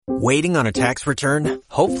Waiting on a tax return?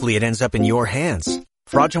 Hopefully it ends up in your hands.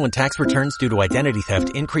 Fraudulent tax returns due to identity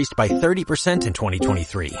theft increased by 30% in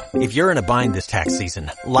 2023. If you're in a bind this tax season,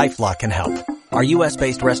 LifeLock can help. Our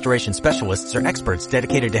U.S.-based restoration specialists are experts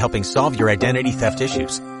dedicated to helping solve your identity theft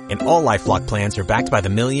issues. And all LifeLock plans are backed by the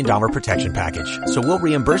 $1 Million Protection Package. So we'll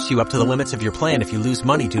reimburse you up to the limits of your plan if you lose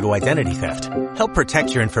money due to identity theft. Help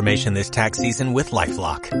protect your information this tax season with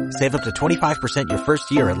LifeLock. Save up to 25% your first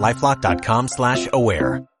year at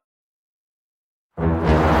LifeLock.com/aware.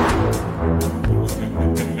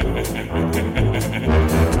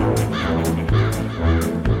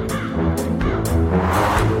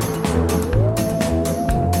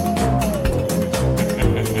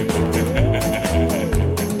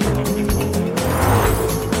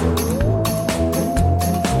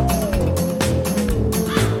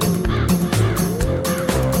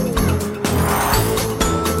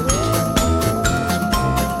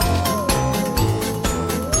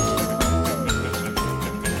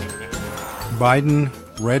 Biden,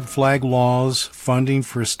 red flag laws, funding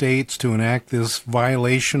for states to enact this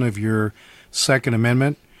violation of your Second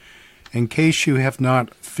Amendment. In case you have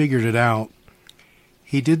not figured it out,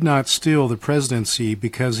 he did not steal the presidency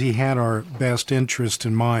because he had our best interest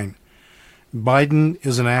in mind. Biden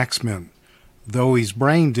is an axeman. Though he's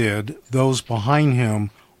brain dead, those behind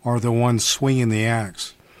him are the ones swinging the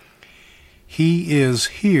axe. He is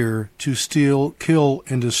here to steal, kill,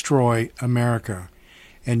 and destroy America,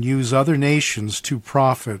 and use other nations to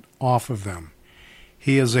profit off of them.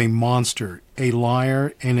 He is a monster, a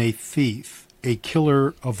liar, and a thief, a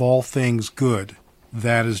killer of all things good.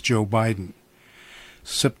 That is Joe Biden.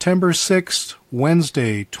 September 6th,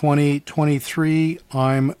 Wednesday, 2023,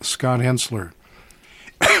 I'm Scott Hensler.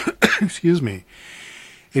 Excuse me.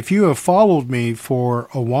 If you have followed me for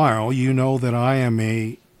a while, you know that I am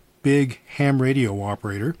a big ham radio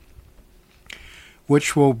operator,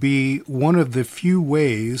 which will be one of the few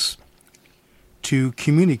ways to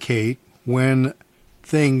communicate when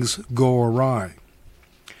things go awry.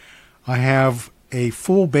 I have a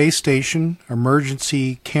full base station,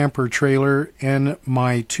 emergency camper trailer, and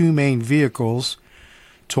my two main vehicles,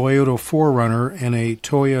 Toyota 4Runner and a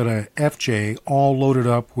Toyota FJ, all loaded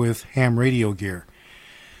up with ham radio gear.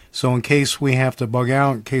 So in case we have to bug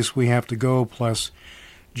out, in case we have to go, plus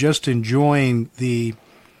just enjoying the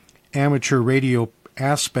amateur radio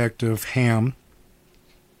aspect of ham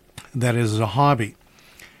that is a hobby.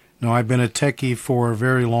 Now, I've been a techie for a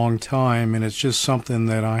very long time, and it's just something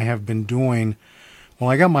that I have been doing. Well,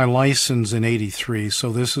 I got my license in '83, so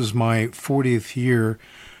this is my 40th year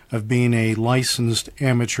of being a licensed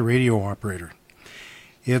amateur radio operator.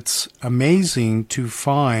 It's amazing to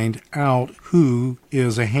find out who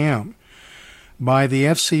is a ham. By the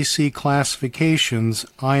FCC classifications,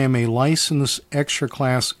 I am a licensed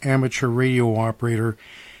extra-class amateur radio operator,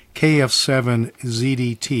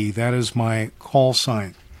 KF7ZDT. That is my call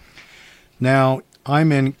sign. Now,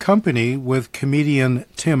 I'm in company with comedian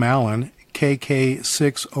Tim Allen,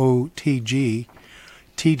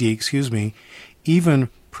 KK60TD, even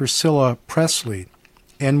Priscilla Presley,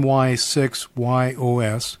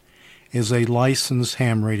 NY6YOS, is a licensed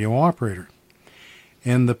ham radio operator.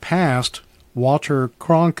 In the past, Walter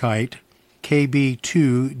Cronkite,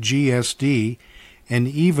 KB2GSD, and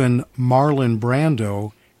even Marlon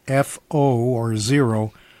Brando,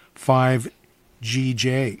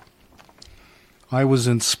 FO5GJ. I was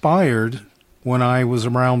inspired when I was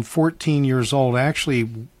around 14 years old, actually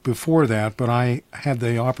before that, but I had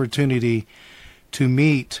the opportunity to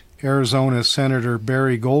meet Arizona Senator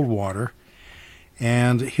Barry Goldwater,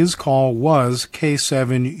 and his call was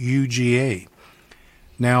K7UGA.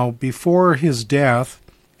 Now, before his death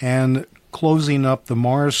and closing up the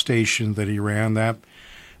Mars station that he ran, that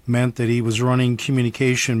meant that he was running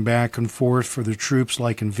communication back and forth for the troops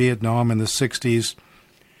like in Vietnam in the 60s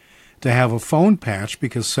to have a phone patch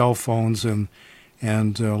because cell phones and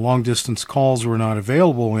long-distance calls were not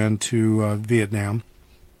available into Vietnam.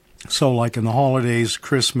 So like in the holidays,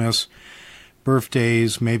 Christmas,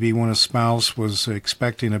 birthdays, maybe when a spouse was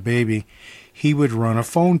expecting a baby, he would run a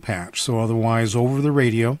phone patch. So otherwise, over the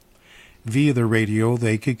radio, via the radio,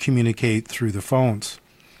 they could communicate through the phones.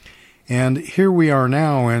 And here we are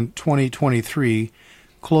now in 2023,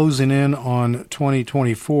 closing in on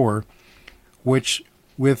 2024, which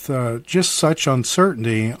with just such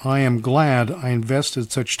uncertainty, I am glad I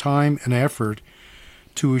invested such time and effort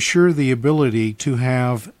to assure the ability to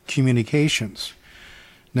have communications.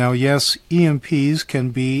 Now, yes, EMPs can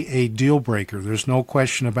be a deal breaker. There's no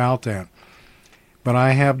question about that. But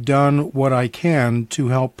I have done what I can to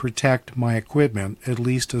help protect my equipment, at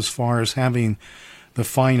least as far as having the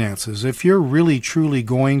finances. If you're really truly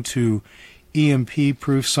going to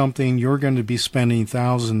EMP-proof something, you're going to be spending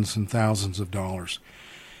thousands and thousands of dollars.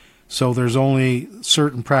 So there's only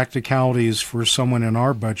certain practicalities for someone in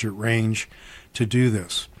our budget range to do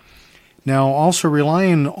this. Now, also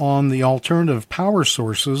relying on the alternative power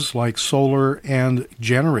sources like solar and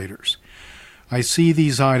generators. I see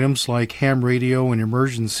these items like ham radio and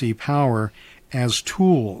emergency power as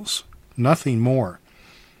tools, nothing more.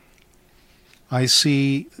 I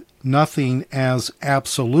see nothing as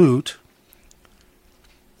absolute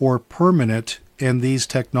or permanent in these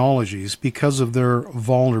technologies because of their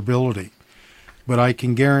vulnerability. But I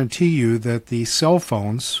can guarantee you that the cell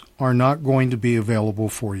phones are not going to be available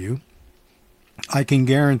for you. I can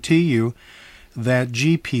guarantee you that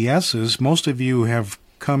GPSs, most of you have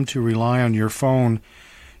come to rely on your phone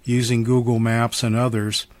using Google Maps and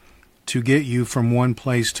others to get you from one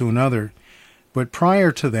place to another. But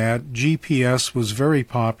prior to that, GPS was very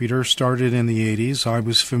popular, started in the 80s. I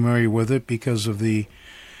was familiar with it because of the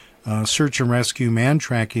search and rescue man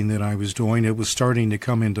tracking that I was doing. It was starting to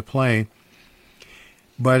come into play.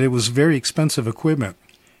 But it was very expensive equipment.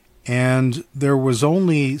 And there was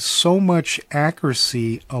only so much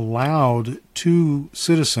accuracy allowed to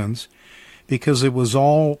citizens because it was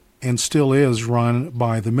all, and still is, run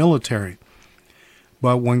by the military.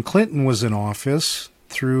 But when Clinton was in office,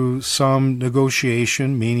 through some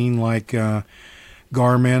negotiation, meaning like Garmin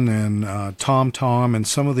and TomTom and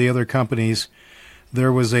some of the other companies,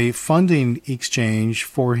 there was a funding exchange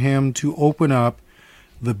for him to open up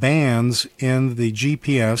the bands in the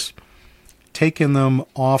GPS, taking them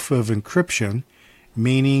off of encryption,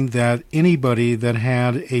 meaning that anybody that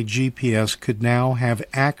had a GPS could now have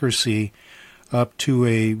accuracy up to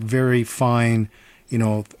a very fine,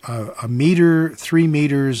 a meter, 3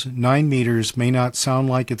 meters, 9 meters may not sound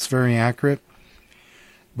like it's very accurate,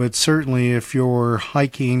 but certainly if you're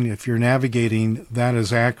hiking, if you're navigating, that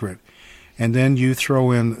is accurate. And then you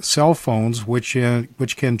throw in cell phones, which can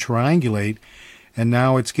triangulate, and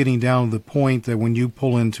now it's getting down to the point that when you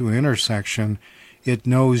pull into an intersection, it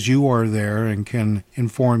knows you are there and can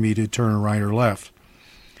inform you to turn right or left.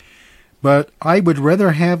 But I would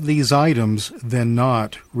rather have these items than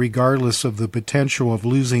not, regardless of the potential of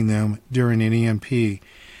losing them during an EMP.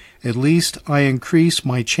 At least I increase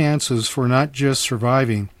my chances for not just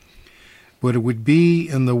surviving, but it would be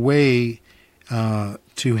in the way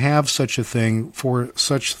to have such a thing for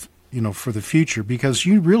for the future, because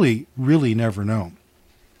you really, really never know.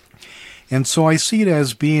 And so I see it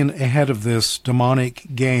as being ahead of this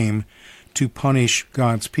demonic game to punish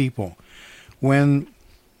God's people. When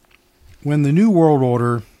the New World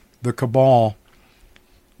Order, the cabal,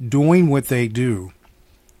 doing what they do,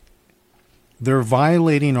 they're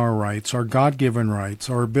violating our rights, our God-given rights,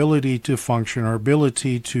 our ability to function, our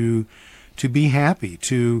ability to be happy,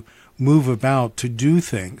 to move about, to do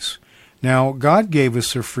things. Now, God gave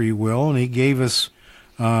us a free will, and He gave us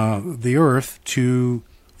the earth to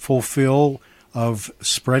fulfill of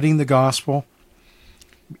spreading the gospel,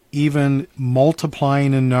 even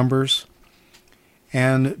multiplying in numbers,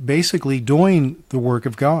 and basically doing the work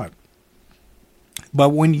of God. But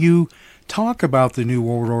when you talk about the New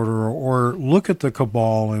World Order or look at the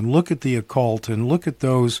cabal and look at the occult and look at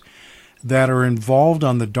those that are involved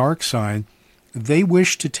on the dark side, they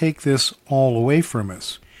wish to take this all away from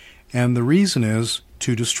us. And the reason is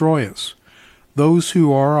to destroy us. Those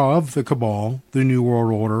who are of the cabal, the New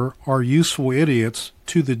World Order, are useful idiots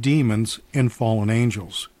to the demons and fallen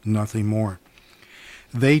angels, nothing more.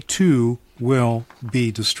 They too will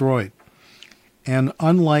be destroyed. And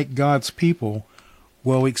unlike God's people,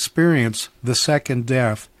 will experience the second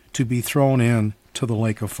death to be thrown into the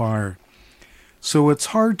lake of fire. So it's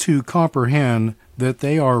hard to comprehend that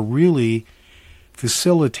they are really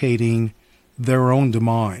facilitating their own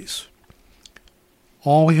demise.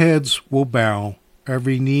 All heads will bow,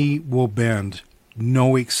 every knee will bend,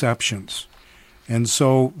 no exceptions. And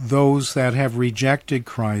so those that have rejected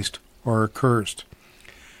Christ are accursed.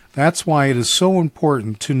 That's why it is so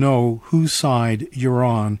important to know whose side you're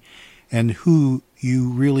on and who you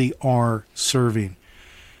really are serving.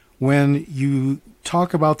 When you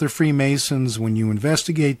talk about the Freemasons, when you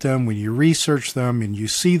investigate them, when you research them, and you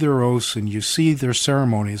see their oaths and you see their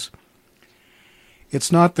ceremonies,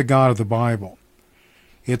 it's not the God of the Bible.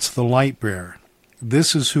 It's the light bearer.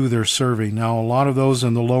 This is who they're serving. Now, a lot of those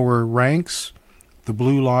in the lower ranks, the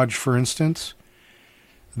Blue Lodge, for instance,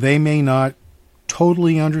 they may not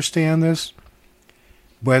totally understand this,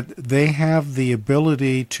 but they have the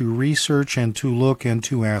ability to research and to look and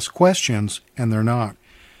to ask questions, and they're not.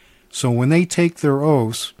 So when they take their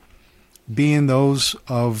oaths, being those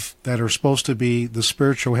that are supposed to be the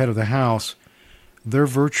spiritual head of the house, they're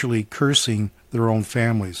virtually cursing their own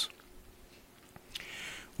families.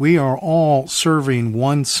 We are all serving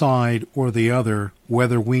one side or the other,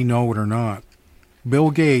 whether we know it or not. Bill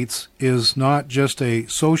Gates is not just a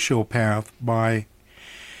sociopath by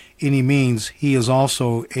any means. He is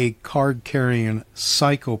also a card-carrying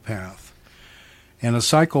psychopath. And a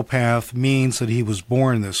psychopath means that he was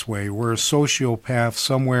born this way, where a sociopath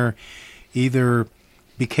somewhere either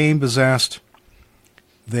became possessed,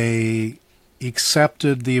 they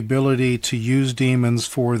accepted the ability to use demons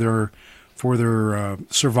for their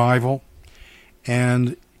survival,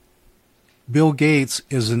 and Bill Gates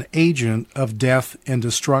is an agent of death and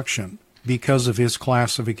destruction because of his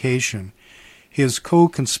classification. His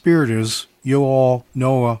co-conspirators, Yuval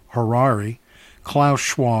Noah Harari, Klaus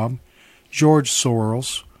Schwab, George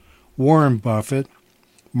Soros, Warren Buffett,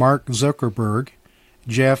 Mark Zuckerberg,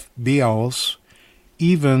 Jeff Bezos,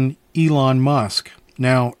 even Elon Musk.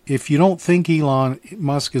 Now, if you don't think Elon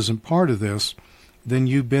Musk isn't part of this, then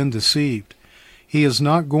you've been deceived. He is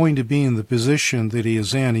not going to be in the position that he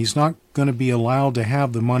is in. He's not going to be allowed to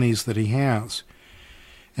have the monies that he has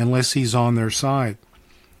unless he's on their side.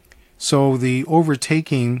 So the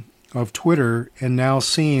overtaking of Twitter and now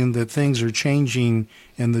seeing that things are changing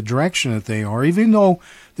in the direction that they are, even though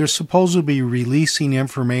they're supposed to be releasing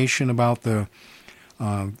information about the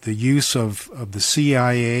use of the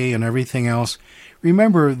CIA and everything else,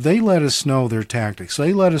 remember, they let us know their tactics.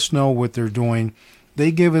 They let us know what they're doing.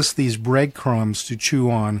 They give us these breadcrumbs to chew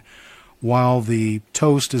on while the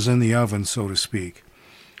toast is in the oven, so to speak.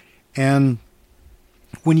 And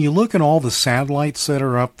when you look at all the satellites that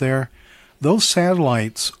are up there, those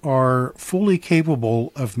satellites are fully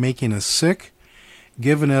capable of making us sick,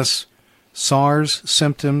 giving us SARS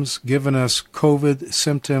symptoms, giving us COVID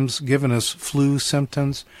symptoms, giving us flu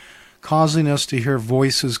symptoms, causing us to hear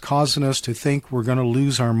voices, causing us to think we're going to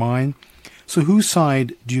lose our mind. So whose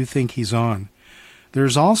side do you think he's on?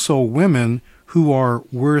 There's also women who are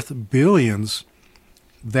worth billions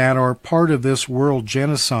that are part of this world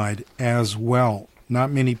genocide as well. Not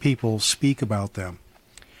many people speak about them.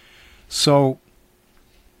 So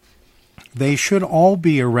they should all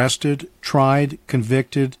be arrested, tried,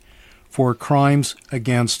 convicted for crimes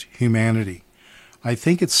against humanity. I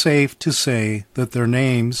think it's safe to say that their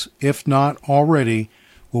names, if not already,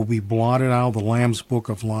 will be blotted out of the Lamb's Book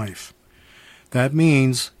of Life. That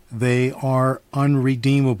means they are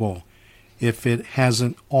unredeemable if it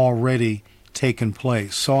hasn't already taken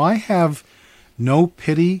place. So I have no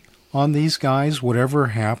pity on these guys, whatever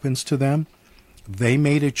happens to them. They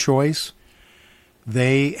made a choice.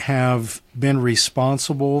 They have been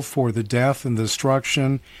responsible for the death and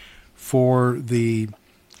destruction, for the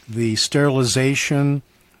sterilization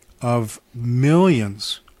of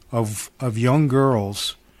millions of young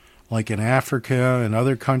girls, like in Africa and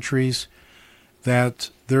other countries, that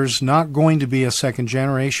there's not going to be a second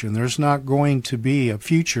generation. There's not going to be a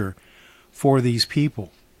future for these people.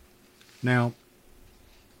 Now,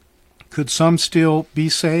 could some still be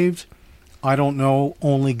saved? I don't know.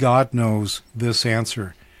 Only God knows this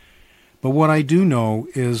answer. But what I do know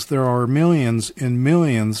is there are millions and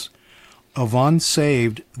millions of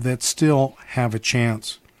unsaved that still have a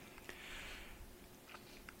chance.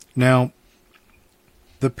 Now,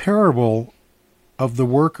 the parable of the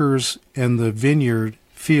workers in the vineyard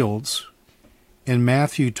fields in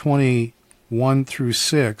Matthew 21 through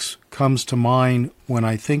 6 comes to mind when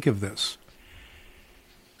I think of this.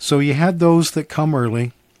 So you had those that come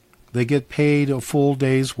early. They get paid a full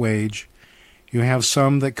day's wage. You have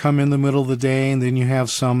some that come in the middle of the day, and then you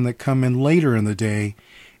have some that come in later in the day,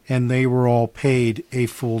 and they were all paid a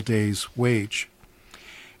full day's wage.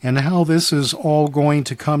 And how this is all going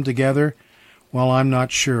to come together, well, I'm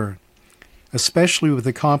not sure, especially with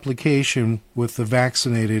the complication with the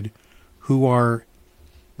vaccinated, who are,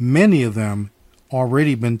 many of them,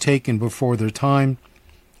 already been taken before their time.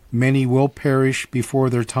 Many will perish before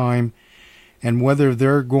their time, and whether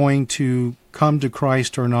they're going to come to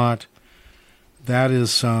Christ or not, that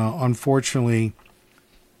is unfortunately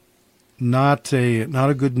not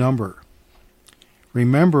a good number.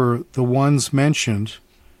 Remember, the ones mentioned,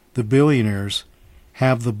 the billionaires,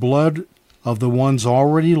 have the blood of the ones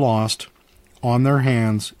already lost on their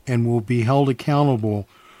hands and will be held accountable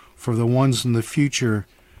for the ones in the future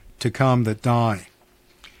to come that die.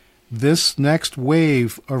 This next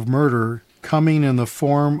wave of murder coming in the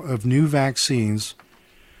form of new vaccines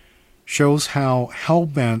shows how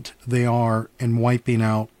hell-bent they are in wiping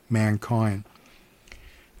out mankind.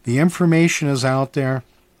 The information is out there.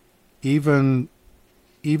 Even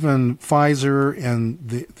Pfizer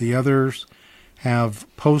and the others have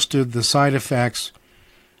posted the side effects.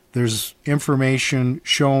 There's information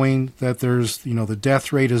showing that there's, the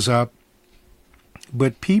death rate is up.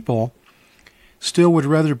 But people still would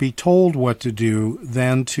rather be told what to do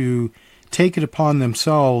than to take it upon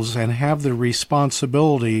themselves and have the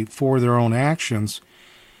responsibility for their own actions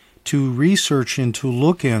to research and to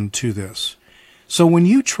look into this. So when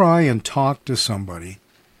you try and talk to somebody,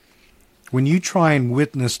 when you try and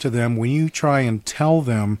witness to them, when you try and tell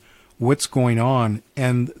them what's going on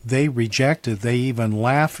and they reject it, they even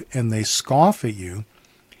laugh and they scoff at you,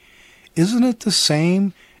 isn't it the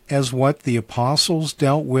same as what the apostles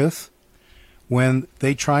dealt with when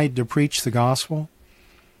they tried to preach the gospel?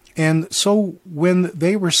 And so when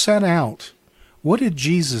they were set out, what did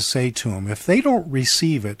Jesus say to them? If they don't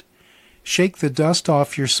receive it, shake the dust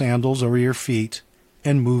off your sandals or your feet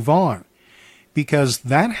and move on, because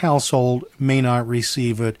that household may not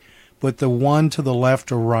receive it, but the one to the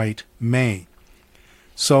left or right may.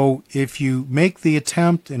 So if you make the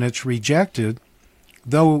attempt and it's rejected,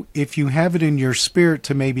 though if you have it in your spirit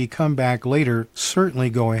to maybe come back later, certainly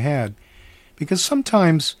go ahead. Because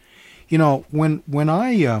sometimes, when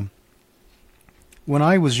I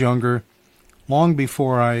was younger, long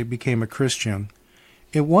before I became a Christian,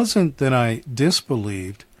 it wasn't that I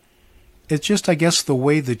disbelieved. It's just, I guess, the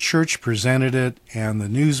way the church presented it, and the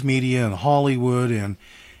news media and Hollywood, and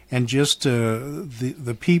just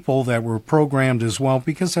the people that were programmed as well,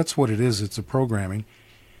 because that's what it is. It's a programming.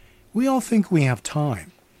 We all think we have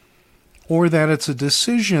time, or that it's a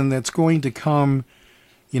decision that's going to come.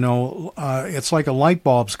 It's like a light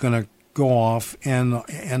bulb's going to go off, and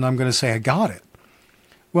I'm going to say, I got it.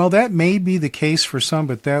 Well, that may be the case for some,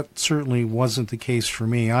 but that certainly wasn't the case for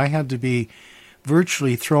me. I had to be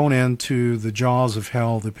virtually thrown into the jaws of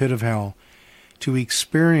hell, the pit of hell, to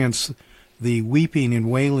experience the weeping and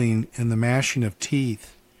wailing and the gnashing of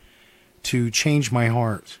teeth, to change my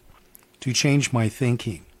heart, to change my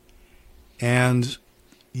thinking. And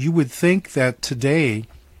you would think that today,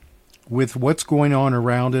 with what's going on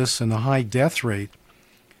around us and the high death rate,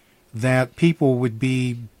 that people would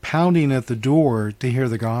be pounding at the door to hear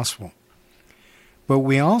the gospel. But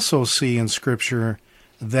we also see in Scripture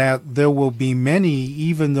that there will be many,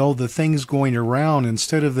 even though the things going around,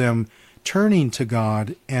 instead of them turning to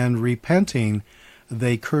God and repenting,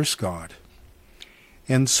 they curse God.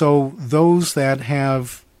 And so those that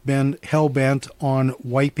have been hell-bent on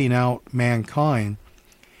wiping out mankind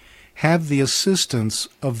have the assistance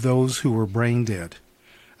of those who are brain dead.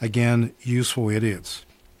 Again, useful idiots.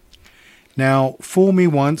 Now, fool me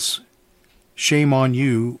once, shame on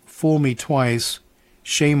you. Fool me twice,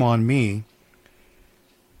 shame on me.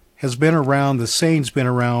 Has been around, the saying's been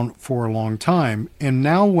around for a long time. And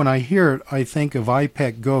now when I hear it, I think of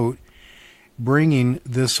iPet Goat bringing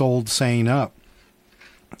this old saying up.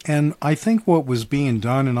 And I think what was being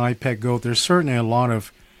done in iPet Goat, there's certainly a lot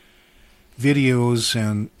of videos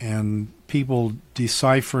and people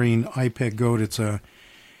deciphering iPet Goat.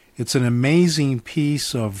 It's an amazing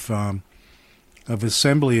piece of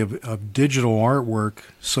assembly of digital artwork,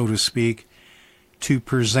 so to speak, to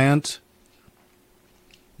present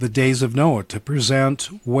the days of Noah, to present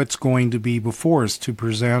what's going to be before us, to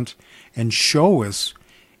present and show us.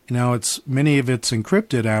 Now, many of it's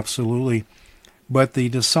encrypted, absolutely, but the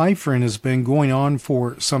deciphering has been going on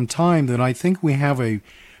for some time, that I think we have a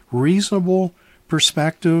reasonable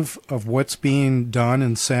perspective of what's being done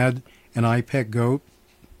and said in iPet Goat.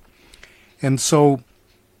 And so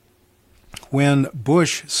when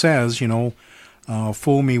Bush says,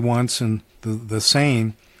 fool me once, and the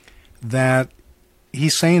saying, that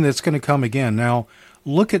he's saying that it's going to come again. Now,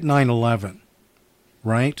 look at 9/11,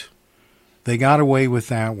 right? They got away with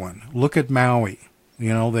that one. Look at Maui.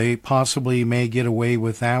 They possibly may get away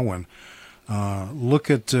with that one. Look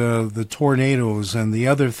at the tornadoes and the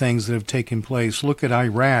other things that have taken place. Look at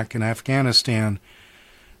Iraq and Afghanistan,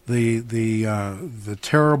 the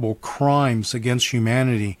terrible crimes against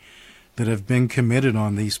humanity that have been committed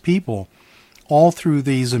on these people, all through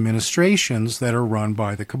these administrations that are run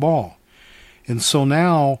by the cabal. And so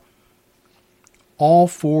now, all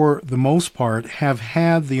for the most part have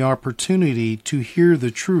had the opportunity to hear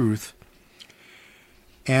the truth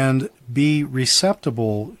and be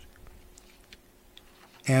receptible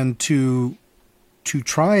and to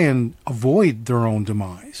try and avoid their own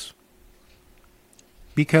demise.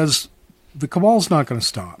 Because the cabal's not going to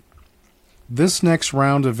stop. This next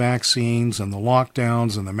round of vaccines and the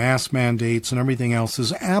lockdowns and the mask mandates and everything else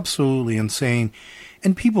is absolutely insane,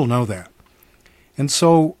 and people know that. And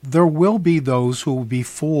so there will be those who will be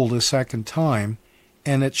fooled a second time,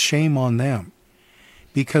 and it's shame on them,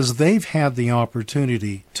 because they've had the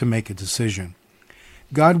opportunity to make a decision.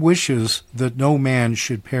 God wishes that no man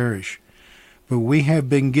should perish, but we have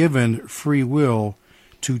been given free will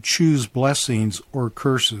to choose blessings or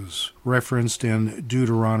curses, referenced in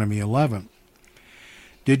Deuteronomy 11.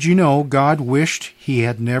 Did you know God wished he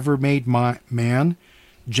had never made man?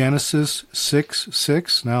 Genesis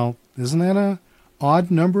 6:6. Now, isn't that a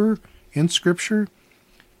odd number in Scripture?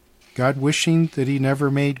 God wishing that he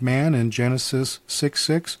never made man in Genesis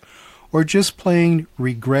 6:6? Or just plain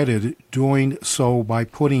regretted doing so by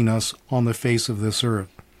putting us on the face of this earth?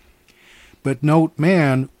 But note,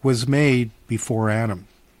 man was made before Adam.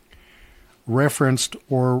 Referenced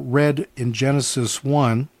or read in Genesis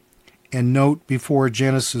 1, and note before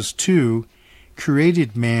Genesis 2,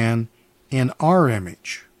 created man in our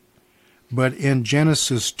image. But in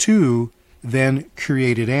Genesis 2, then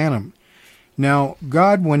created Adam. Now,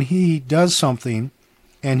 God, when he does something,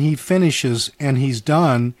 and he finishes, and he's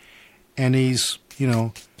done, and he's,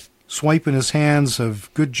 swiping his hands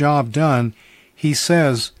of good job done, he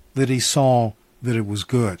says that he saw that it was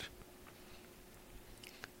good.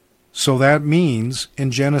 So that means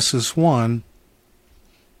in Genesis 1,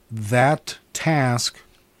 that task,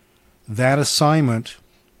 that assignment,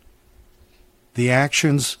 the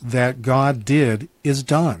actions that God did is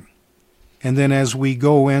done. And then as we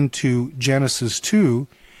go into Genesis 2,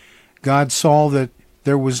 God saw that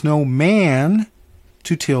there was no man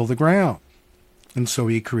to till the ground. And so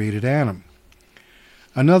he created Adam.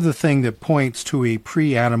 Another thing that points to a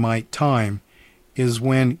pre-Adamite time is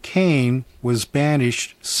when Cain was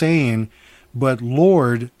banished, saying, "But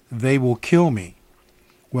Lord, they will kill me."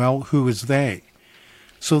 Well, who is they?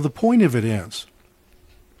 So the point of it is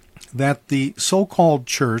that the so-called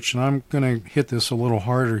church, and I'm going to hit this a little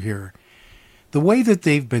harder here, the way that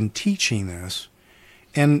they've been teaching this,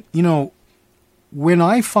 and, when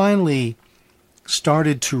I finally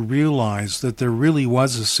started to realize that there really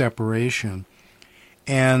was a separation,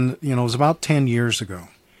 and, it was about 10 years ago,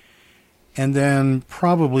 and then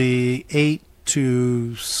probably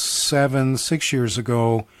 6 years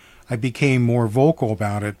ago, I became more vocal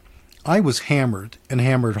about it. I was hammered, and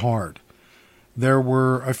hammered hard. There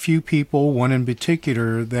were a few people, one in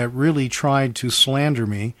particular, that really tried to slander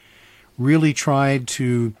me, really tried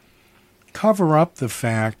to cover up the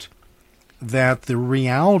fact that the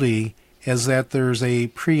reality is that there's a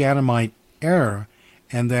pre-Adamite era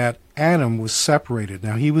and that Adam was separated.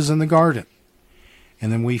 Now, he was in the garden.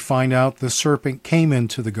 And then we find out the serpent came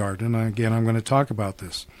into the garden. Again, I'm going to talk about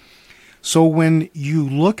this. So when you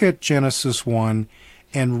look at Genesis 1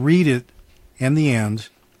 and read it in the end,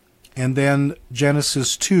 and then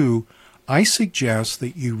Genesis 2, I suggest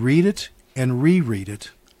that you read it and reread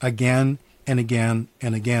it again and again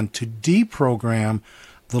and again to deprogram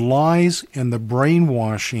the lies and the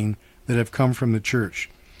brainwashing that have come from the church.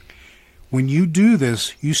 When you do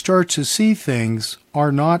this, you start to see things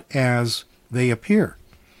are not as they appear.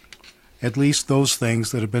 At least those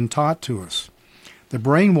things that have been taught to us. The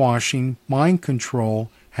brainwashing, mind control,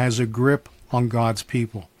 has a grip on God's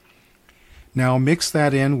people. Now mix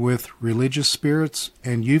that in with religious spirits,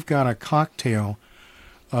 and you've got a cocktail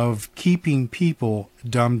of keeping people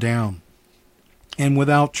dumbed down. And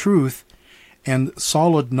without truth and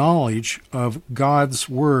solid knowledge of God's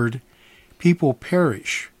word, people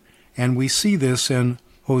perish. And we see this in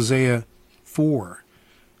Hosea 4.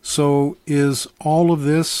 So is all of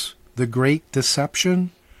this the great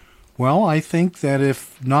deception? Well, I think that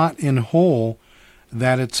if not in whole,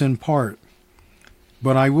 that it's in part.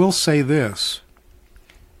 But I will say this.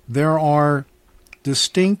 There are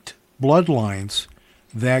distinct bloodlines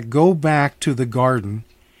that go back to the garden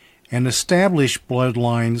and establish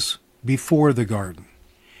bloodlines before the garden.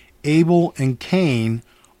 Abel and Cain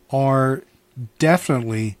are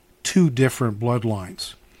definitely two different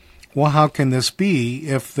bloodlines. Well, how can this be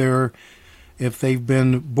if they've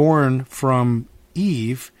been born from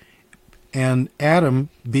Eve and Adam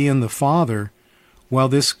being the father? Well,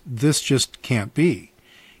 this just can't be.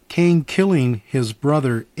 Cain killing his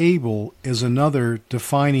brother Abel is another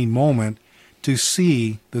defining moment to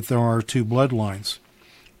see that there are two bloodlines.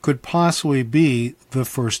 Could possibly be the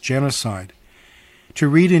first genocide. To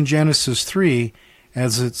read in Genesis 3,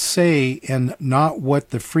 as it say, and not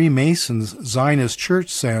what the Freemasons Zionist Church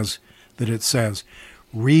says that it says.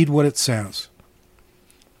 Read what it says.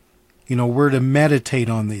 We're to meditate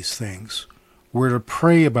on these things. We're to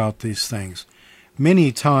pray about these things.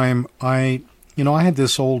 Many times I had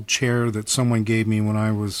this old chair that someone gave me when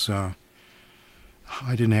I was, I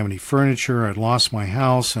didn't have any furniture. I'd lost my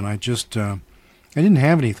house, and I didn't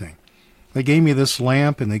have anything. They gave me this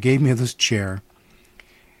lamp, and they gave me this chair.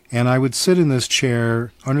 And I would sit in this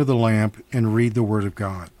chair under the lamp and read the Word of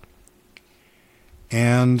God.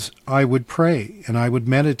 And I would pray, and I would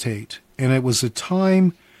meditate. And it was a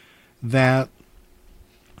time that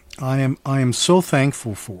I am so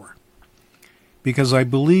thankful for, because I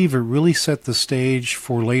believe it really set the stage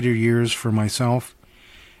for later years for myself.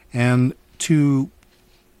 And to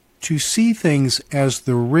see things as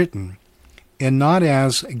they're written, and not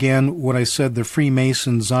as, again, what I said the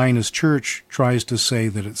Freemason Zionist Church tries to say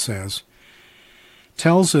that it says,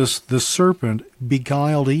 tells us the serpent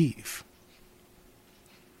beguiled Eve.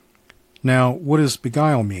 Now, what does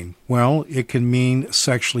beguile mean? Well, it can mean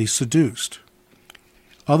sexually seduced.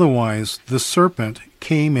 Otherwise, the serpent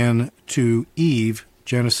came in to Eve,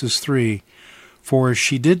 Genesis 3, for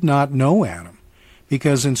she did not know Adam.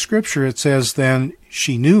 Because in Scripture it says then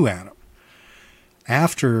she knew Adam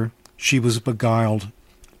after she was beguiled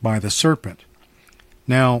by the serpent.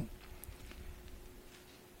 Now,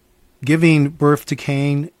 giving birth to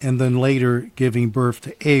Cain and then later giving birth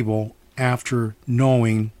to Abel after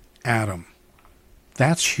knowing Adam.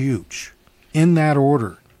 That's huge. In that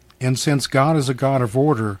order. And since God is a God of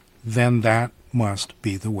order, then that must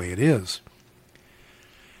be the way it is.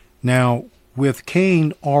 Now, with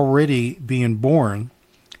Cain already being born,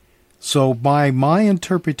 so by my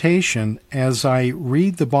interpretation, as I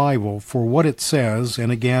read the Bible for what it says,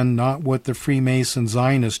 and again, not what the Freemason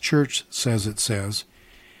Zionist Church says it says,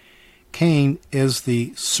 Cain is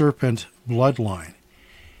the serpent bloodline.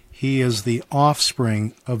 He is the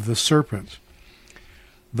offspring of the serpent.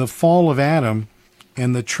 The fall of Adam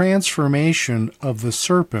and the transformation of the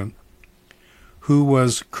serpent, who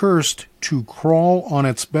was cursed to crawl on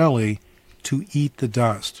its belly to eat the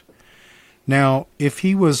dust. Now, if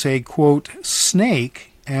he was a, quote,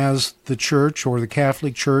 snake, as the church or the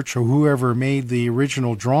Catholic Church or whoever made the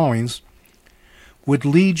original drawings would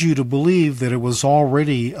lead you to believe that it was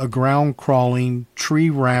already a ground-crawling,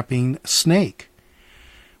 tree-wrapping snake.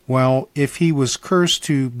 Well, if he was cursed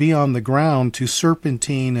to be on the ground, to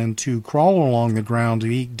serpentine and to crawl along the ground to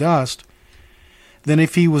eat dust, then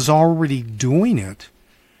if he was already doing it,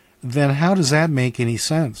 then how does that make any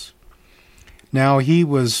sense? Now,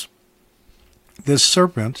 this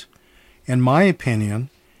serpent, in my opinion,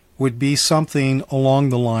 would be something along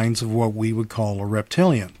the lines of what we would call a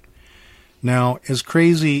reptilian. Now, as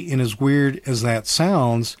crazy and as weird as that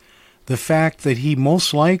sounds, the fact that he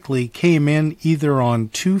most likely came in either on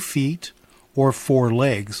 2 feet or 4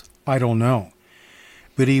 legs, I don't know.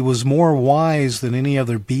 But he was more wise than any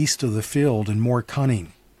other beast of the field and more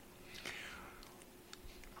cunning.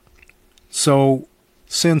 So,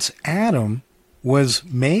 since Adam was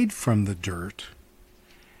made from the dirt,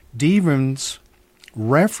 demons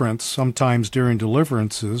reference sometimes during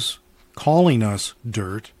deliverances, calling us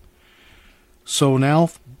dirt. So now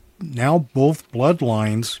both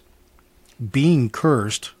bloodlines being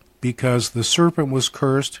cursed because the serpent was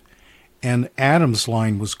cursed and Adam's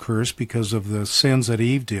line was cursed because of the sins that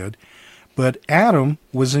Eve did. But Adam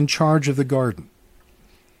was in charge of the garden.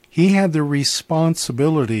 He had the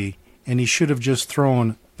responsibility, and he should have just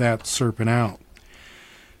thrown that serpent out.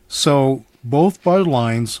 So both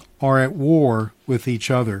bloodlines are at war with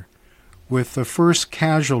each other, with the first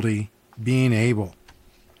casualty being Abel.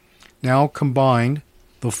 Now combined,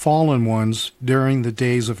 the fallen ones during the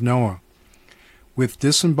days of Noah, with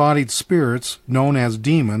disembodied spirits known as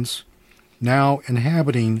demons, now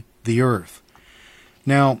inhabiting the earth.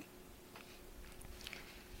 Now,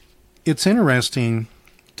 it's interesting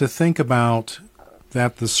to think about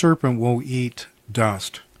that the serpent will eat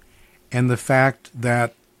dust, and the fact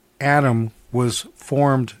that Adam was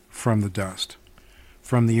formed from the dust,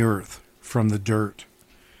 from the earth, from the dirt.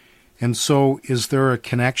 And so, is there a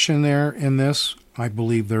connection there in this? I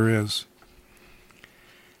believe there is.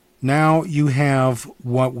 Now you have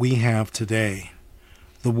what we have today.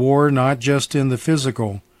 The war not just in the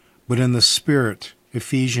physical, but in the spirit,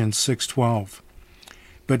 Ephesians 6:12.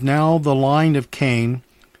 But now the line of Cain,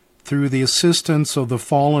 through the assistance of the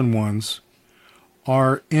fallen ones,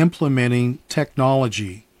 are implementing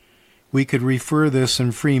technology. We could refer this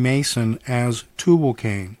in Freemason as Tubal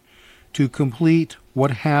Cain, to complete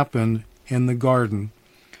what happened in the garden,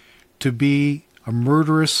 to be a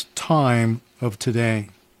murderous time of today.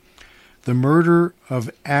 The murder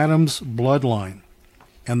of Adam's bloodline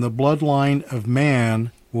and the bloodline of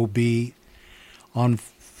man will be,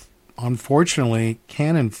 unfortunately,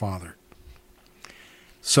 cannon fodder.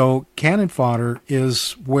 So cannon fodder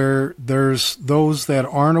is where there's those that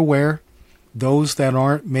aren't aware, those that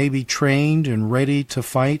aren't maybe trained and ready to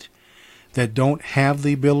fight, that don't have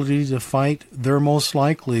the ability to fight, they're most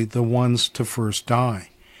likely the ones to first die.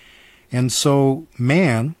 And so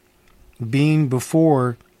man, being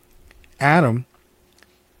before Adam,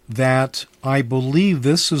 that I believe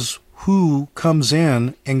this is who comes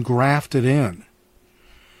in and grafted in.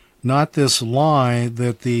 Not this lie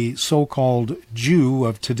that the so-called Jew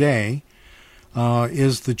of today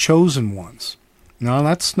is the chosen ones. Now,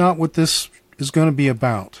 that's not what this is going to be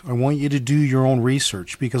about. I want you to do your own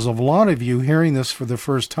research, because of a lot of you hearing this for the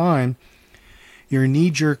first time, your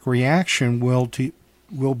knee-jerk reaction will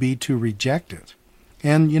be to reject it.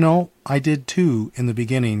 And, I did too in the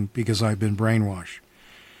beginning, because I've been brainwashed.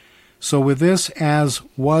 So with this, as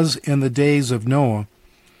was in the days of Noah,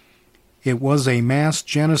 it was a mass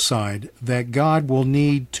genocide that God will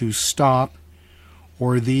need to stop,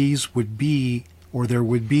 or there would be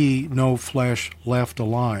no flesh left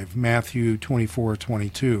alive. Matthew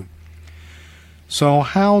 24:22. So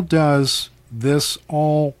how does this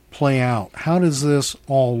all play out? How does this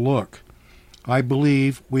all look? I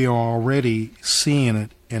believe we are already seeing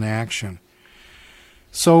it in action.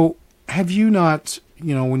 So have you not,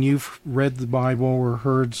 when you've read the Bible or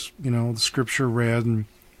heard, the scripture read and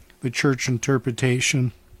the church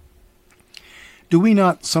interpretation, do we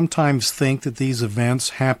not sometimes think that these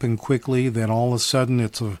events happen quickly, that all of a sudden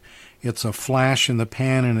it's a flash in the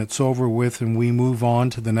pan and it's over with and we move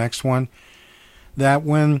on to the next one? That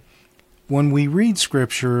when we read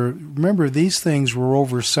Scripture, remember, these things were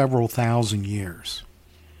over several thousand years.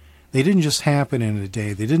 They didn't just happen in a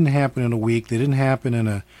day. They didn't happen in a week. They didn't happen in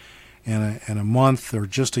a month or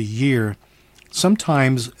just a year.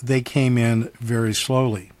 Sometimes they came in very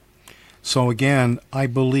slowly. So again, I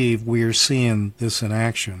believe we are seeing this in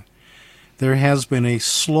action. There has been a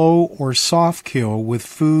slow or soft kill with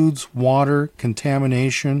foods, water,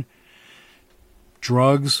 contamination,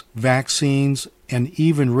 drugs, vaccines, and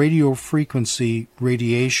even radio frequency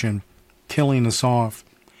radiation killing us off,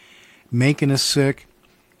 making us sick,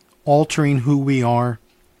 altering who we are.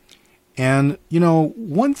 And,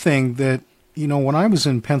 one thing that, when I was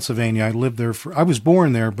in Pennsylvania, I was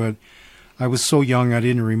born there, but I was so young I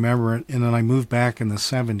didn't remember it, and then I moved back in the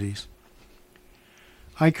 70s.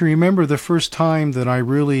 I can remember the first time that I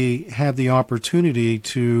really had the opportunity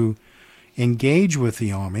to engage with the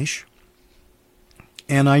Amish,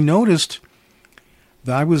 and I noticed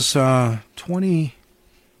that I was 21,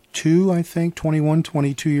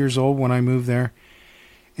 22 years old when I moved there.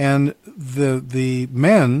 And the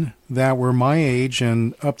men that were my age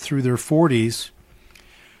and up through their 40s,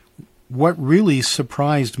 what really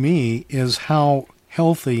surprised me is how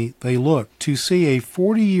healthy they looked. To see a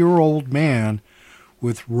 40-year-old man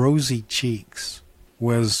with rosy cheeks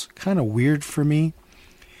was kind of weird for me,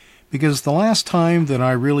 because the last time that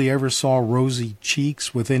I really ever saw rosy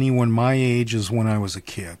cheeks with anyone my age is when I was a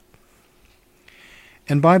kid.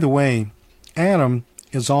 And by the way, Adam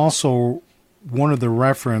is also one of the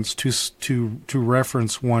reference to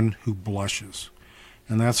reference one who blushes,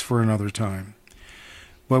 and that's for another time.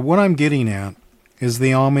 But what I'm getting at is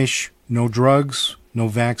the Amish: no drugs, no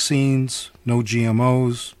vaccines, no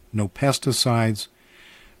GMOs, no pesticides,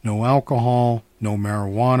 no alcohol, no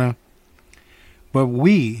marijuana. But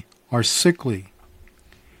we are sickly.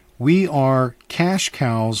 We are cash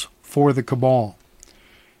cows for the cabal.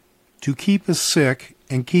 To keep us sick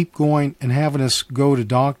and keep going and having us go to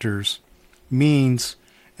doctors means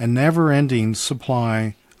a never-ending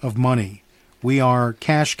supply of money. We are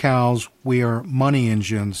cash cows. We are money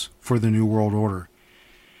engines for the New World Order.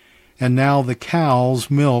 And now the cow's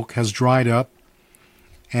milk has dried up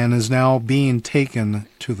and is now being taken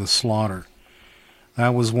to the slaughter.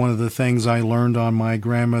 That was one of the things I learned on my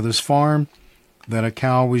grandmother's farm, that a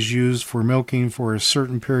cow was used for milking for a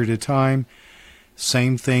certain period of time.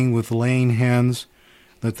 Same thing with laying hens,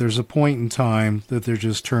 that there's a point in time that they're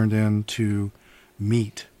just turned into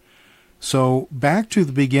meat. So back to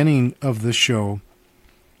the beginning of the show,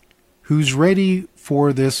 who's ready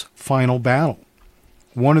for this final battle?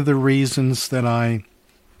 One of the reasons that I,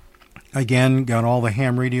 again, got all the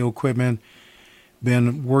ham radio equipment,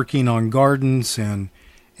 been working on gardens, and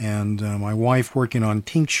my wife working on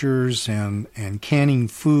tinctures and canning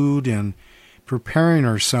food and preparing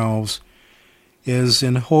ourselves, is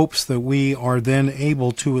in hopes that we are then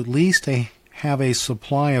able to at least have a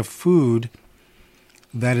supply of food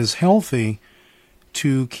that is healthy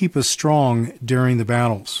to keep us strong during the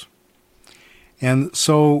battles. And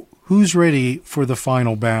so, who's ready for the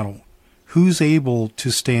final battle? Who's able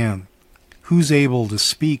to stand? Who's able to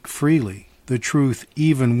speak freely the truth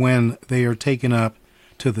even when they are taken up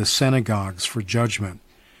to the synagogues for judgment?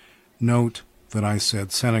 Note that I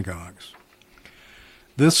said synagogues.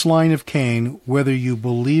 This line of Cain, whether you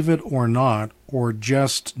believe it or not, or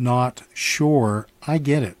just not sure, I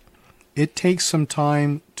get it. It takes some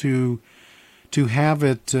time to have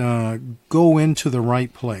it go into the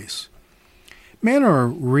right place. Men are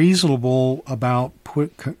reasonable about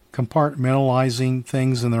compartmentalizing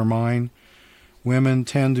things in their mind. Women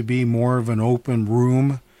tend to be more of an open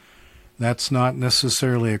room. That's not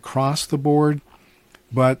necessarily across the board,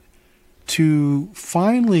 but to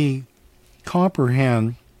finally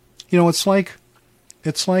comprehend, it's like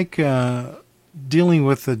dealing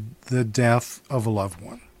with the death of a loved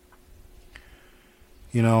one.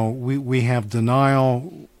 We have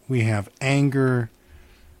denial, we have anger,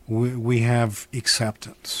 we have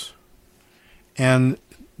acceptance. And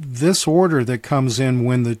this order that comes in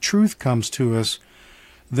when the truth comes to us,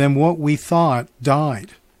 then what we thought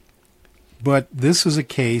died. But this is a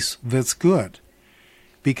case that's good,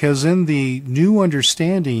 because in the new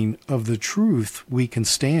understanding of the truth, we can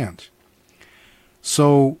stand.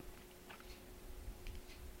 So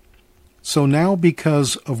now,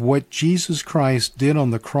 because of what Jesus Christ did on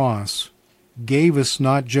the cross, gave us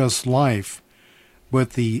not just life,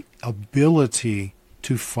 but the ability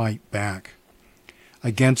to fight back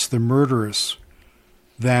against the murderers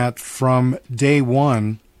that from day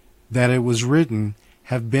one that it was written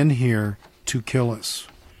have been here to kill us.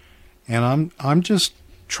 And I'm just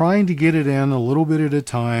trying to get it in a little bit at a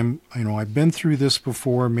time. I've been through this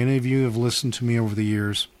before. Many of you have listened to me over the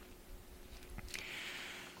years.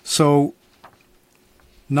 So,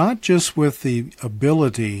 not just with the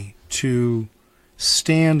ability to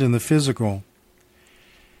stand in the physical,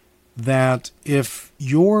 that if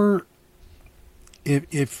you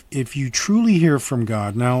truly hear from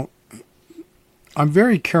God. Now, I'm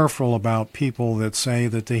very careful about people that say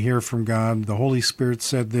that they hear from God. The Holy Spirit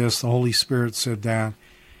said this, the Holy Spirit said that,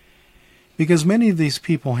 because many of these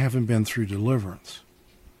people haven't been through deliverance.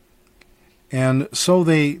 And so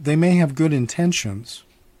they may have good intentions,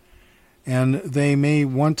 and they may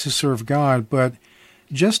want to serve God, but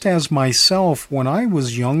just as myself, when I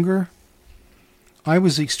was younger, I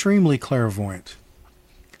was extremely clairvoyant.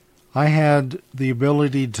 I had the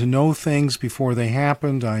ability to know things before they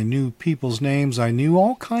happened. I knew people's names. I knew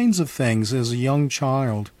all kinds of things as a young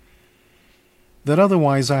child that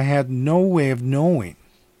otherwise I had no way of knowing.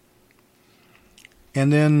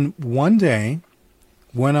 And then one day,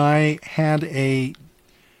 when I had a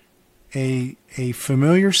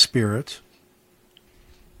familiar spirit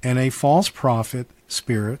and a false prophet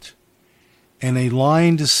spirit and a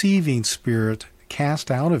lying, deceiving spirit cast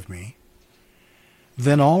out of me,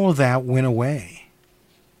 then all of that went away.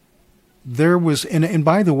 There was, and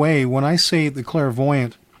by the way, when I say the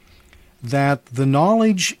clairvoyant, that the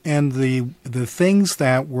knowledge and the things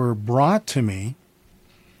that were brought to me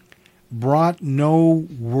brought no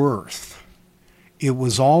worth. It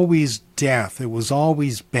was always death. It was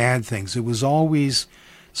always bad things. It was always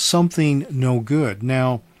something no good.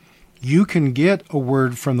 Now, you can get a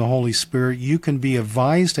word from the Holy Spirit. You can be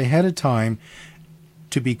advised ahead of time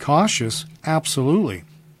to be cautious, absolutely.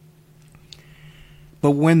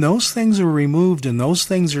 But when those things are removed and those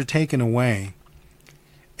things are taken away,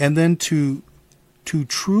 and then to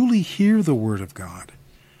truly hear the Word of God,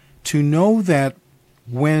 to know that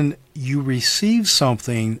when you receive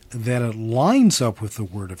something that it lines up with the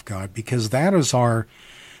Word of God, because that is our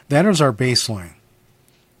baseline.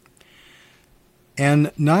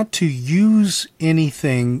 And not to use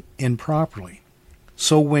anything improperly.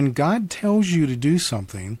 So when God tells you to do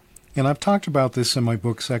something, and I've talked about this in my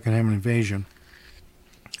book, Second Heaven Invasion,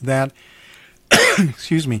 that,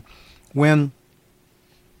 excuse me, when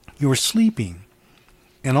you're sleeping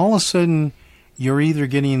and all of a sudden you're either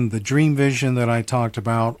getting the dream vision that I talked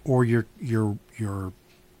about, or you're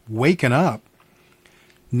waking up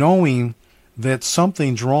knowing that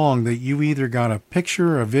something's wrong, that you either got a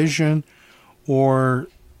picture, a vision, or,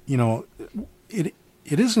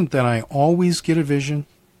 it isn't that I always get a vision.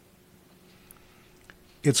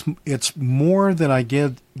 It's more that I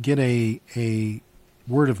get a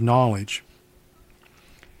word of knowledge.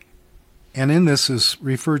 And in this is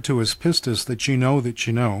referred to as pistis, that you know that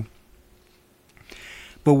you know.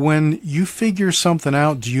 But when you figure something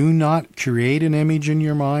out, do you not create an image in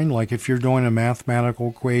your mind? Like if you're doing a mathematical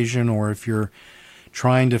equation, or if you're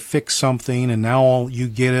trying to fix something and now you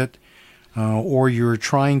get it, or you're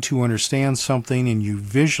trying to understand something and you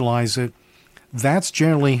visualize it, that's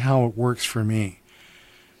generally how it works for me.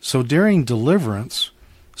 So during deliverance,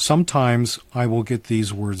 sometimes I will get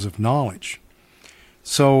these words of knowledge.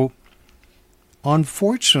 So,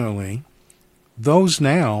 unfortunately, those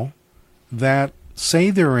now that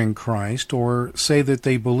say they're in Christ, or say that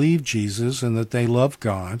they believe Jesus and that they love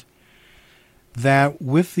God, that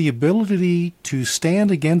with the ability to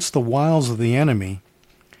stand against the wiles of the enemy,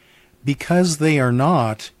 because they are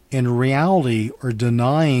not, in reality, are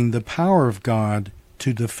denying the power of God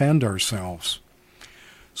to defend ourselves.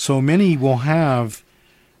 So many will have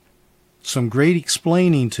some great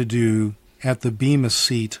explaining to do at the bema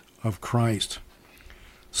seat of Christ.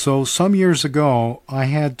 So some years ago, I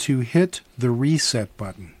had to hit the reset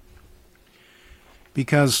button,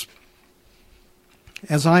 because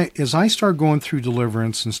as I start going through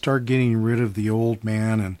deliverance and start getting rid of the old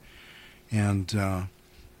man and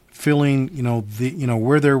feeling,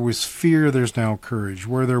 where there was fear, there's now courage.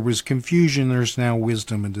 Where there was confusion, there's now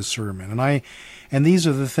wisdom and discernment. And these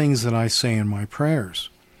are the things that I say in my prayers.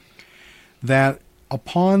 That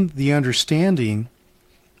upon the understanding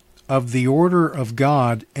of the order of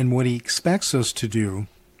God and what He expects us to do,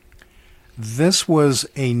 this was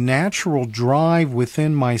a natural drive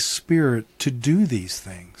within my spirit to do these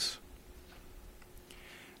things.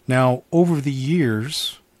 Now, over the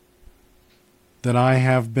years that I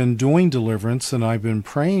have been doing deliverance and I've been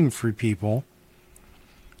praying for people,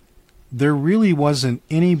 there really wasn't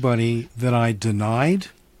anybody that I denied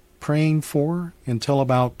praying for until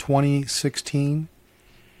about 2016.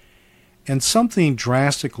 And something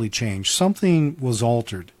drastically changed. Something was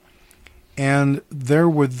altered. And there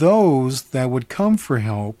were those that would come for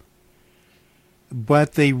help,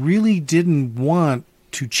 but they really didn't want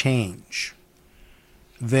to change.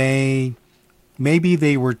 Maybe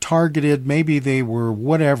they were targeted, maybe they were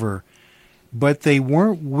whatever, but they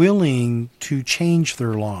weren't willing to change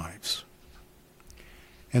their lives.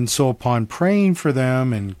 And so upon praying for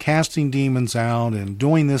them and casting demons out and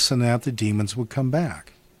doing this and that, the demons would come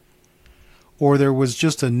back. Or there was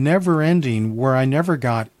just a never-ending where I never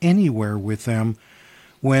got anywhere with them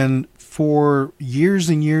when for years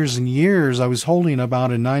and years and years I was holding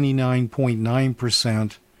about a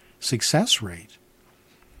 99.9% success rate.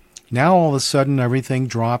 Now all of a sudden everything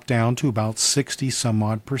dropped down to about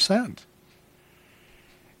 60-some-odd%.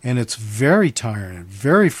 And it's very tiring,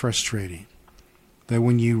 very frustrating that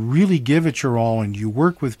when you really give it your all and you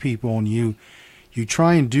work with people and you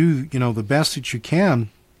try and do, the best that you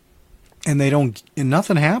can, and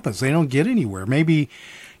nothing happens. They don't get anywhere. Maybe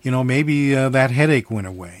that headache went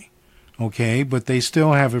away, okay? But they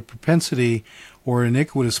still have a propensity or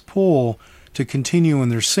iniquitous pull to continue in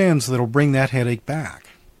their sins that'll bring that headache back.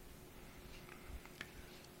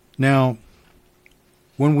 Now,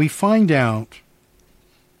 when we find out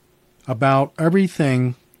about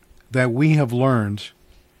everything that we have learned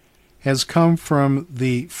has come from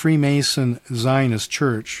the Freemason Zionist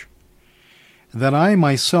Church, that I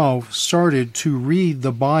myself started to read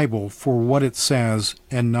the Bible for what it says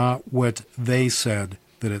and not what they said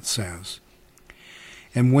that it says.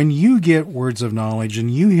 And when you get words of knowledge and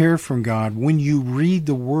you hear from God, when you read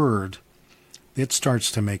the Word, it starts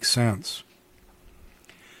to make sense.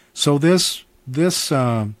 So this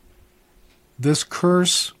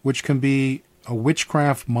curse, which can be a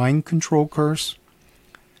witchcraft mind control curse,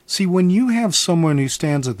 see, when you have someone who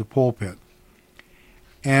stands at the pulpit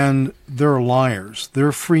and they're liars,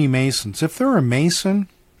 they're Freemasons. If they're a Mason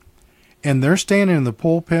and they're standing in the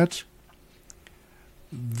pulpit,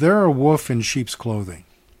 they're a wolf in sheep's clothing.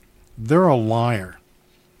 They're a liar.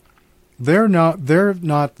 They're not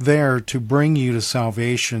there to bring you to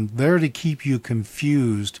salvation. They're to keep you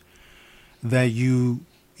confused that you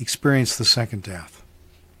experience the second death.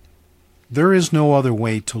 There is no other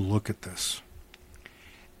way to look at this.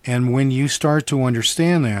 And when you start to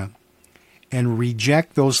understand that and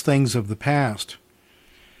reject those things of the past,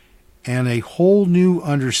 and a whole new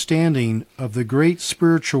understanding of the great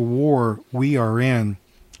spiritual war we are in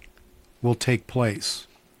will take place,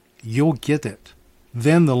 you'll get it.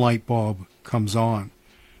 Then the light bulb comes on.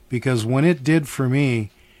 Because when it did for me,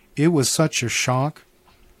 it was such a shock.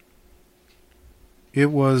 It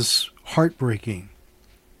was heartbreaking.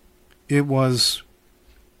 It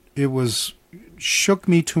shook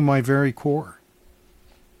me to my very core.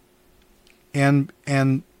 And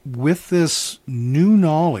with this new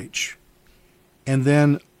knowledge, and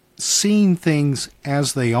then seeing things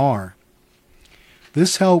as they are,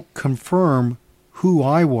 this helped confirm who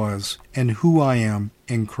I was and who I am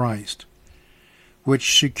in Christ,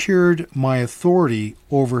 which secured my authority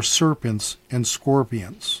over serpents and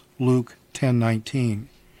scorpions, Luke 10:19.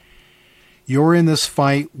 You're in this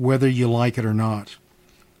fight whether you like it or not.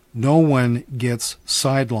 No one gets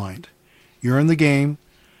sidelined. You're in the game,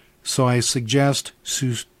 so I suggest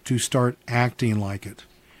to start acting like it.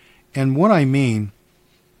 And what I mean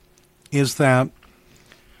is that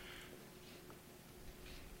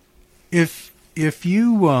if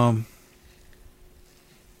you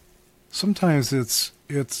sometimes it's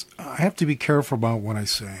I have to be careful about what I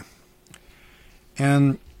say.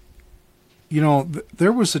 And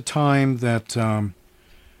there was a time that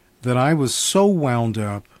I was so wound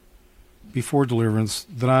up before deliverance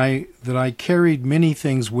that I carried many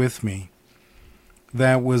things with me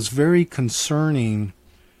that was very concerning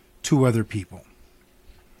to other people.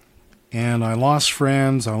 And I lost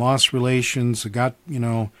friends, I lost relations, I got,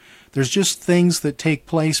 there's just things that take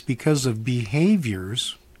place because of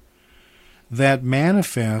behaviors that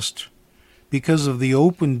manifest because of the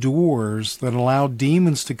open doors that allow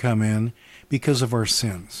demons to come in because of our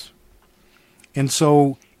sins. And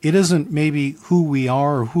so it isn't maybe who we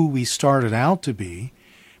are or who we started out to be,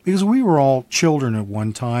 because we were all children at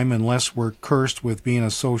one time, unless we're cursed with being a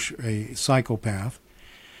psychopath.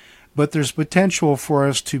 But there's potential for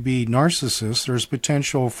us to be narcissists. There's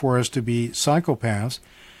potential for us to be psychopaths.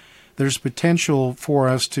 There's potential for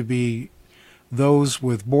us to be those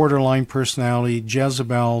with borderline personality,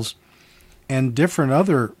 Jezebels, and different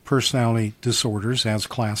other personality disorders as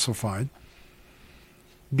classified,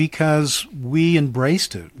 because we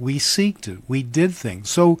embraced it, we seeked it, we did things.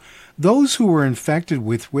 So those who were infected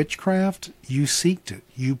with witchcraft, you seeked it.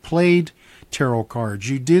 You played tarot cards.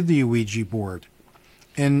 You did the Ouija board.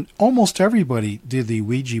 And almost everybody did the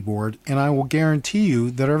Ouija board, and I will guarantee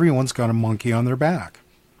you that everyone's got a monkey on their back.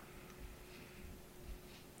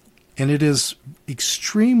 And it is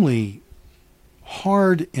extremely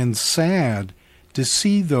hard and sad to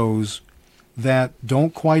see those that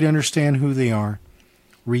don't quite understand who they are,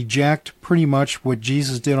 reject pretty much what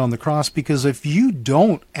Jesus did on the cross, because if you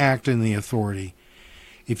don't act in the authority,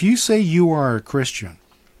 if you say you are a Christian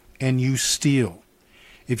and you steal,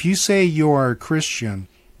 if you say you are a Christian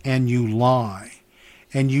and you lie,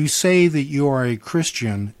 and you say that you are a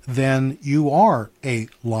Christian, then you are a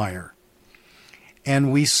liar.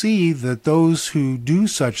 And we see that those who do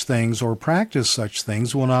such things or practice such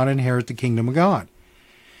things will not inherit the kingdom of God.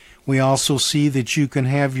 We also see that you can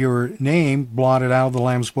have your name blotted out of the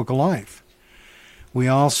Lamb's Book of Life. We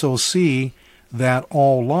also see that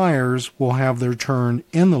all liars will have their turn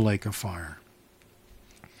in the lake of fire.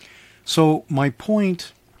 So my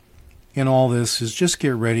point in all this is just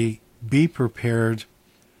get ready, be prepared,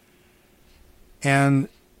 and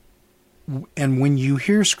when you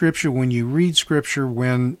hear Scripture, when you read Scripture,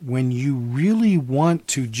 when you really want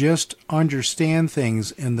to just understand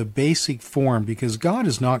things in the basic form, because God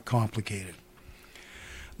is not complicated.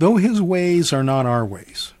 Though His ways are not our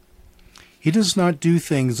ways, He does not do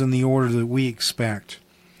things in the order that we expect.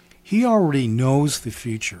 He already knows the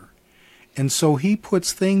future, and so He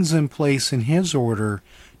puts things in place in His order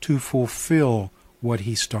to fulfill what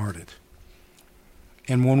He started.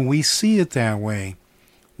 And when we see it that way,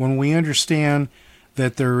 when we understand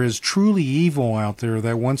that there is truly evil out there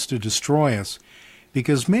that wants to destroy us,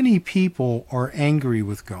 because many people are angry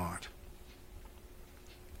with God.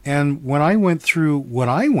 And when I went through what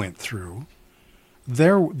I went through,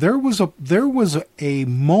 there was a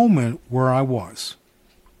moment where I was.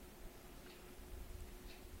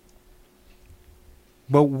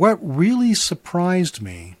 But what really surprised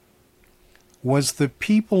me was the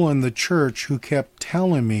people in the church who kept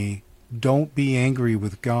telling me, don't be angry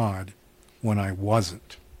with God, when I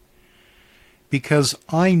wasn't. Because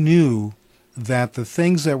I knew that the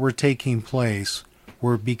things that were taking place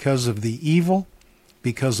were because of the evil,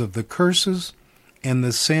 because of the curses, and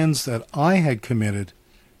the sins that I had committed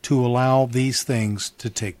to allow these things to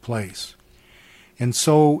take place. And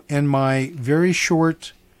so in my very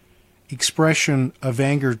short expression of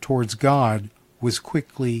anger towards God was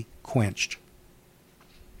quickly quenched.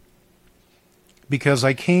 Because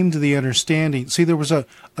I came to the understanding, see, there was a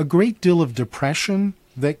great deal of depression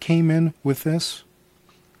that came in with this.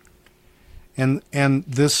 And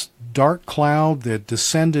this dark cloud that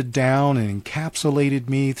descended down and encapsulated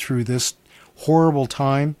me through this horrible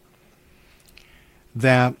time,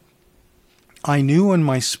 that I knew in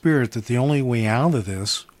my spirit that the only way out of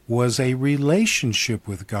this was a relationship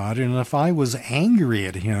with God. And if I was angry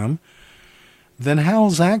at Him, then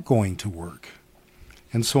how's that going to work?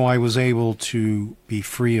 And so I was able to be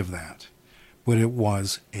free of that. But it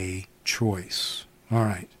was a choice. All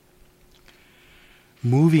right.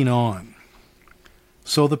 Moving on.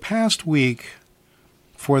 So the past week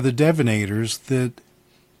for the divinators,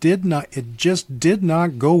 it just did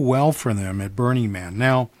not go well for them at Burning Man.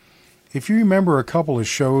 Now, if you remember a couple of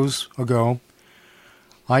shows ago,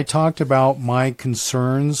 I talked about my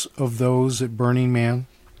concerns of those at Burning Man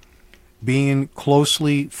being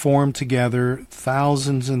closely formed together,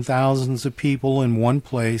 thousands and thousands of people in one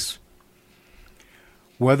place,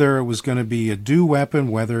 whether it was going to be a dew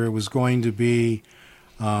weapon, whether it was going to be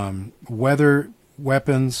weather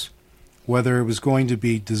weapons, whether it was going to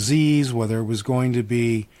be disease, whether it was going to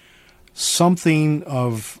be something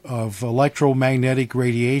of electromagnetic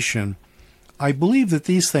radiation. I believe that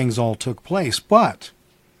these things all took place, but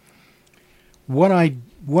what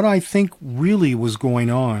I think really was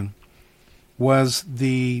going on was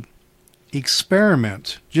the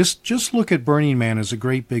experiment. Just look at Burning Man as a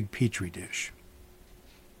great big petri dish.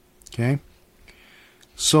 Okay?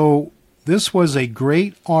 So this was a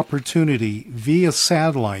great opportunity via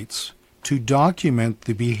satellites to document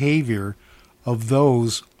the behavior of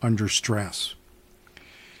those under stress.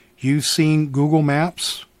 You've seen Google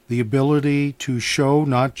Maps, the ability to show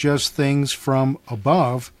not just things from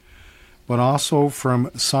above, but also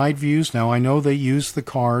from side views. Now, I know they use the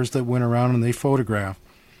cars that went around and they photographed,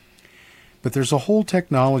 but there's a whole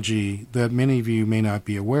technology that many of you may not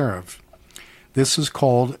be aware of. This is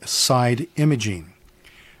called side imaging.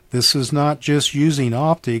 This is not just using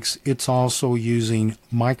optics, it's also using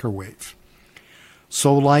microwave.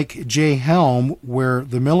 So like J. Helm, where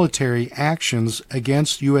the military actions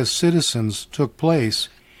against U.S. citizens took place,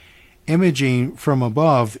 imaging from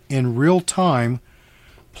above in real time,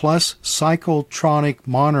 plus psychotronic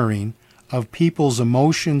monitoring of people's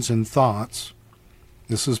emotions and thoughts.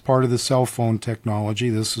 This is part of the cell phone technology.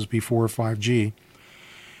 This is before 5G,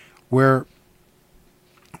 where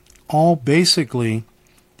all basically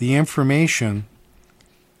the information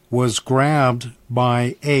was grabbed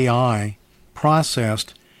by AI,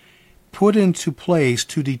 processed, put into place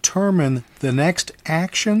to determine the next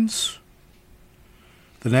actions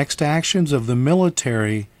of the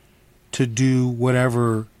military to do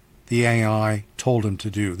whatever the AI told him to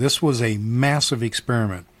do. This was a massive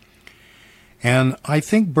experiment. And I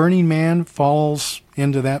think Burning Man falls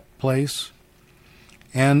into that place.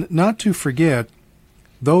 And not to forget,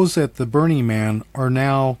 those at the Burning Man are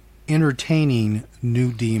now entertaining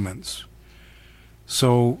new demons.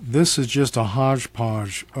 So this is just a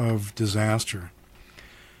hodgepodge of disaster.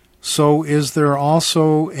 So is there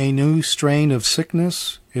also a new strain of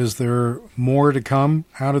sickness? Is there more to come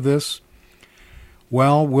out of this?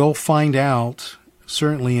 Well, we'll find out,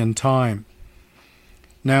 certainly in time.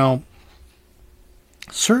 Now,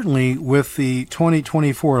 certainly with the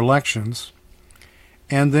 2024 elections,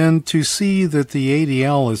 and then to see that the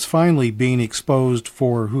ADL is finally being exposed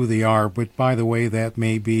for who they are, but by the way, that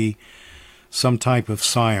may be some type of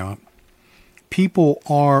psyop. People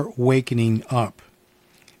are wakening up.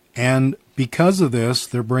 And because of this,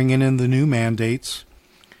 they're bringing in the new mandates.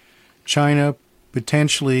 China,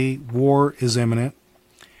 potentially, war is imminent.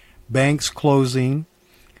 Banks closing.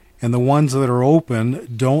 And the ones that are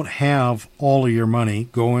open don't have all of your money.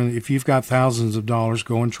 Go in, if you've got thousands of dollars,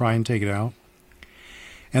 go and try and take it out.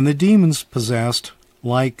 And the demons possessed,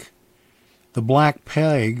 like the black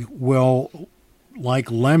plague, will,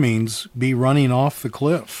 like lemmings, be running off the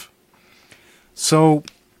cliff. So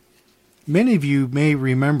many of you may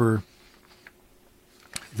remember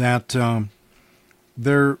that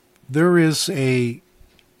there is the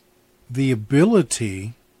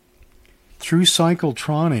ability through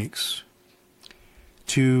psychotronics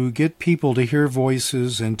to get people to hear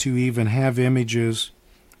voices and to even have images.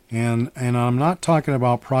 And I'm not talking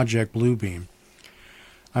about Project Bluebeam.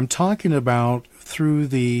 I'm talking about through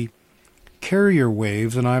the carrier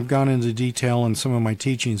waves, and I've gone into detail in some of my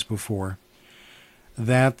teachings before,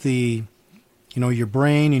 that your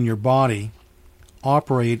brain and your body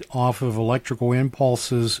operate off of electrical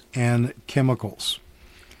impulses and chemicals.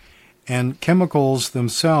 And chemicals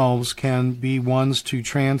themselves can be ones to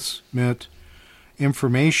transmit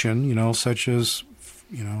information, such as,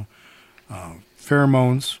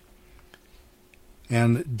 pheromones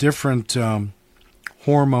and different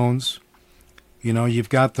hormones. You've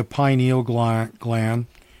got the pineal gland,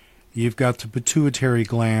 you've got the pituitary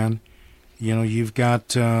gland, you've got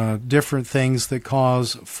different things that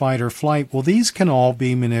cause fight or flight. Well, these can all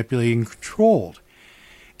be manipulated and controlled.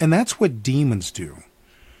 And that's what demons do.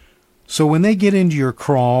 So when they get into your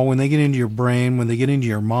craw, when they get into your brain, when they get into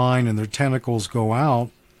your mind and their tentacles go out,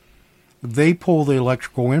 they pull the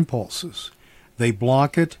electrical impulses. They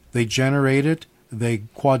block it, they generate it, they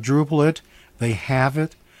quadruple it, they have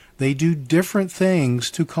it. They do different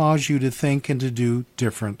things to cause you to think and to do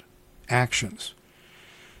different actions.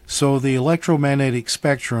 So the electromagnetic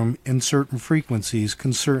spectrum in certain frequencies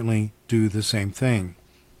can certainly do the same thing.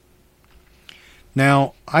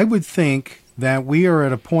 Now, I would think that we are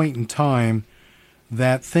at a point in time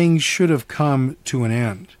that things should have come to an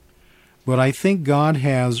end. But I think God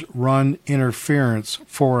has run interference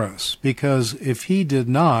for us, because if He did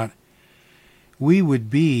not, we would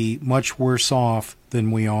be much worse off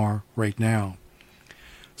than we are right now.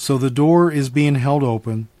 So the door is being held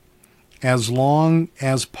open as long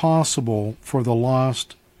as possible for the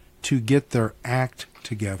lost to get their act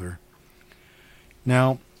together.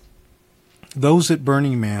 Now, those at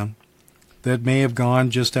Burning Man that may have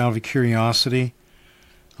gone just out of curiosity,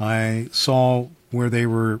 I saw where they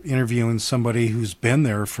were interviewing somebody who's been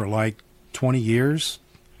there for like 20 years.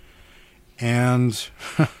 And,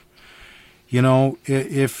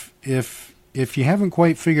 if you haven't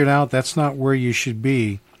quite figured out that's not where you should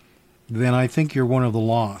be, then I think you're one of the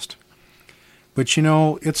lost. But you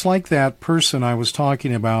know, it's like that person I was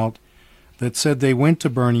talking about that said they went to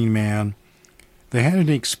Burning Man. They had an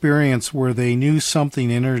experience where they knew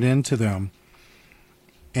something entered into them,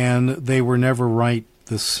 and they were never right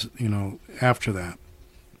after that.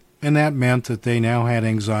 And that meant that they now had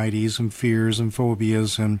anxieties and fears and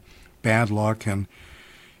phobias and bad luck and,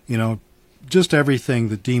 just everything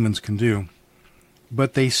that demons can do.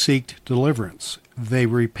 But they sought deliverance. They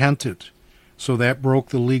repented. So that broke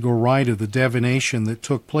the legal right of the divination that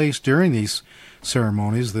took place during these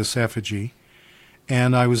ceremonies, this effigy,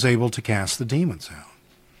 and I was able to cast the demons out.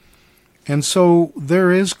 And so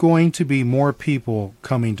there is going to be more people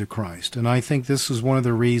coming to Christ, and I think this is one of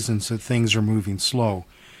the reasons that things are moving slow.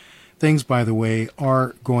 Things, by the way,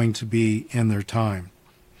 are going to be in their time.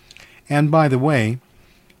 And by the way,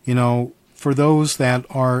 for those that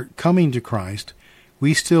are coming to Christ,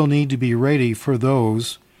 we still need to be ready for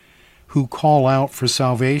those who call out for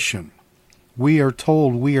salvation. We are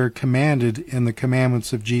told, we are commanded in the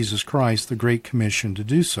commandments of Jesus Christ, the Great Commission, to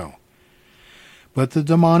do so. But the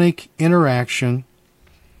demonic interaction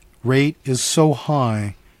rate is so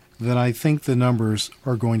high that I think the numbers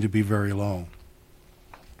are going to be very low.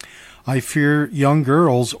 I fear young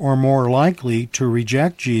girls are more likely to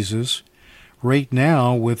reject Jesus right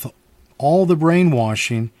now with all the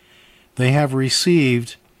brainwashing they have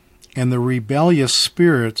received and the rebellious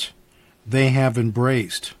spirit they have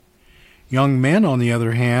embraced. Young men, on the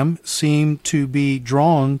other hand, seem to be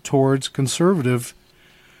drawn towards conservative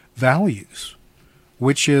values,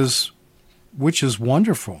 which is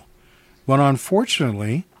wonderful. But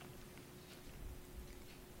unfortunately,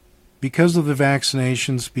 because of the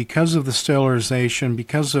vaccinations, because of the sterilization,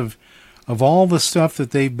 because of all the stuff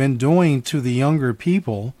that they've been doing to the younger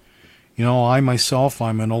people, I myself,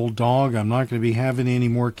 I'm an old dog. I'm not going to be having any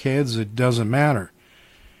more kids. It doesn't matter.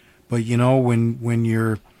 But, when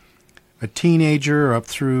you're a teenager up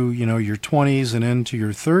through, your 20s and into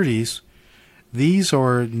your 30s, these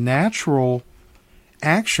are natural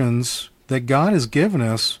actions that God has given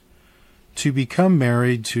us to become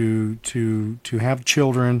married, to have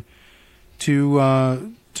children,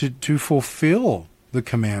 to fulfill the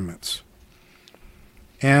commandments.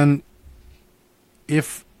 And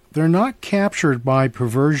if they're not captured by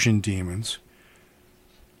perversion demons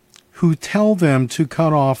who tell them to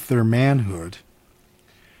cut off their manhood,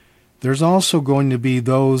 there's also going to be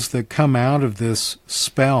those that come out of this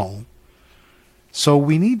spell. So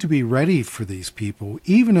we need to be ready for these people,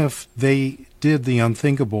 even if they did the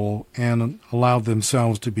unthinkable and allowed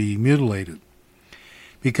themselves to be mutilated.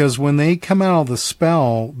 Because when they come out of the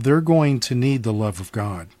spell, they're going to need the love of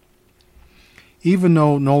God. Even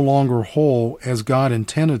though no longer whole as God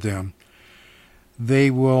intended them, they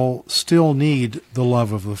will still need the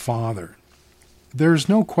love of the Father. There's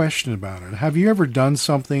no question about it. Have you ever done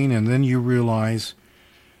something and then you realize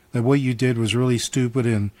that what you did was really stupid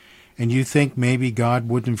and you think maybe God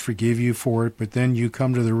wouldn't forgive you for it, but then you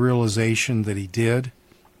come to the realization that He did?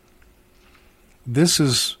 This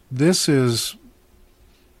is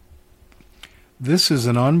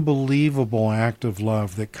an unbelievable act of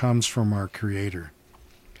love that comes from our Creator.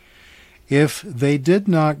 If they did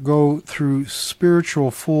not go through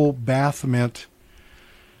spiritual full bathment,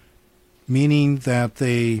 meaning that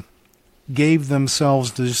they gave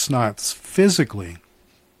themselves to just not physically,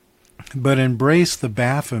 but embrace the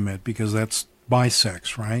Baphomet, because that's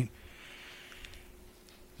bisex, right?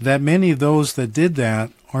 That many of those that did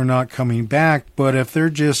that are not coming back, but if they're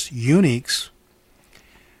just eunuchs,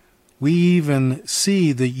 we even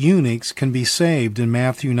see that eunuchs can be saved in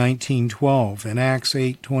Matthew 19:12 and Acts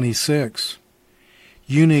 8:26.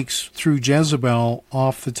 Eunuchs threw Jezebel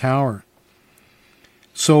off the tower.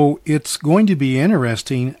 So it's going to be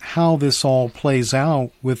interesting how this all plays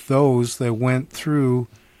out with those that went through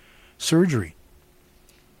surgery,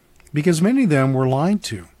 because many of them were lied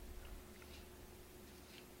to.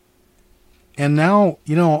 And now,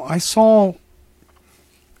 I saw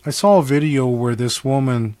a video where this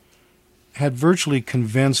woman had virtually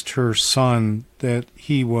convinced her son that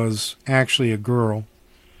he was actually a girl,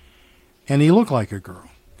 and he looked like a girl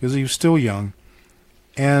because he was still young.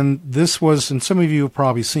 And this was, and some of you have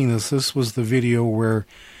probably seen this was the video where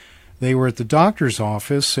they were at the doctor's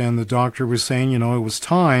office, and the doctor was saying, it was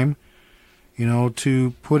time,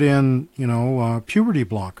 to put in, puberty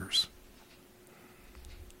blockers.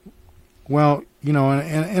 Well,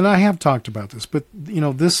 and I have talked about this, but,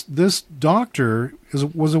 this doctor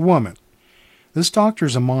was a woman. This doctor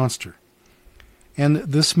is a monster. And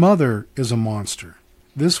this mother is a monster.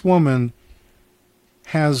 This woman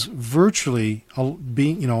has virtually,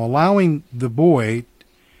 allowing the boy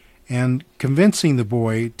and convincing the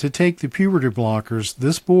boy to take the puberty blockers.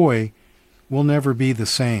 This boy will never be the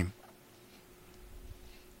same.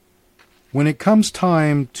 When it comes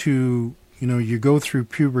time to, you go through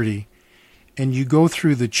puberty and you go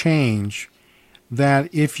through the change,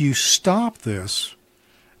 that if you stop this,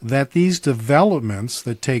 that these developments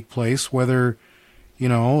that take place, whether,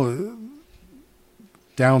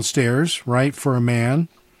 downstairs, right, for a man,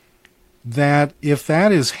 that if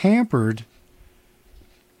that is hampered,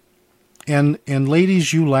 and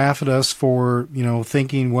ladies, you laugh at us for,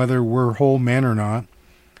 thinking whether we're whole men or not.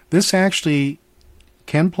 This actually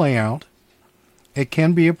can play out. It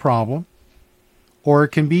can be a problem, or it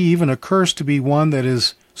can be even a curse to be one that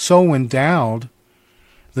is so endowed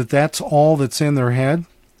that that's all that's in their head.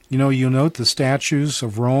 You'll note the statues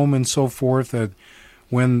of Rome and so forth, that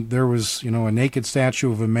when there was, a naked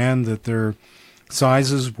statue of a man, that their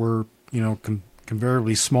sizes were,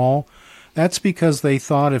 comparably small. That's because they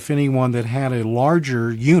thought if anyone that had a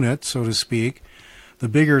larger unit, so to speak, the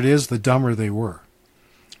bigger it is, the dumber they were.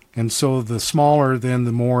 And so the smaller, then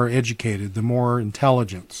the more educated, the more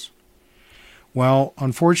intelligence. Well,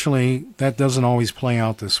 unfortunately, that doesn't always play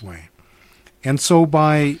out this way. And so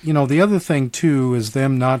by, the other thing too is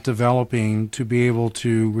them not developing to be able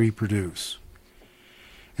to reproduce.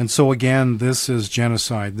 And so again, this is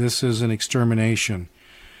genocide. This is an extermination.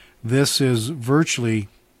 This is virtually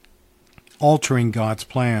altering God's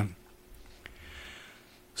plan.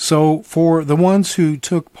 So for the ones who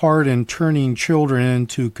took part in turning children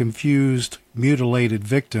into confused, mutilated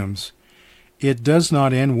victims, it does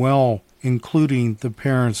not end well, including the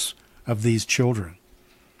parents of these children,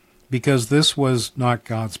 because this was not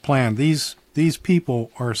God's plan. These people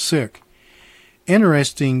are sick.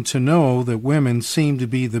 Interesting to know that women seem to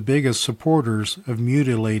be the biggest supporters of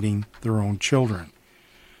mutilating their own children.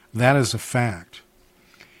 That is a fact.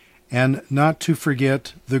 And not to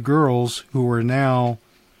forget the girls who are now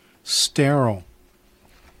sterile,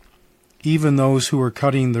 even those who are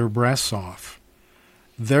cutting their breasts off.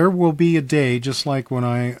 There will be a day, just like when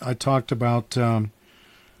I talked about in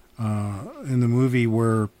the movie,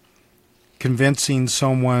 where convincing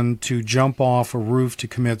someone to jump off a roof to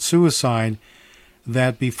commit suicide,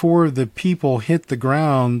 that before the people hit the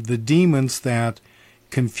ground, the demons that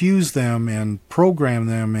confuse them and program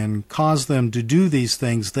them and cause them to do these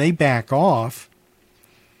things, they back off.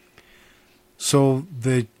 So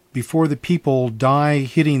before the people die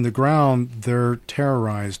hitting the ground, they're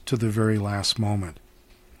terrorized to the very last moment.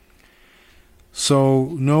 So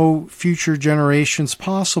no future generations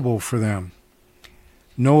possible for them.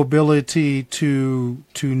 No ability to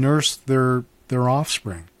nurse their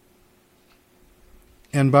offspring.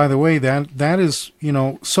 And by the way, that is,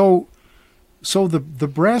 so the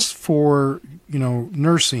breast for,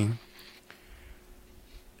 nursing,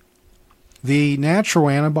 the natural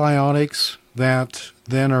antibiotics that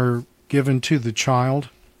then are given to the child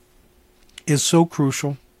is so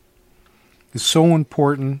crucial, is so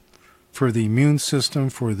important for the immune system,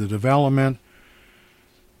 for the development.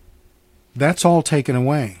 That's all taken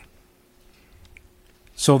away.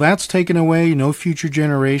 So that's taken away, no future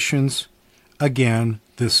generations. Again,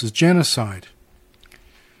 this is genocide.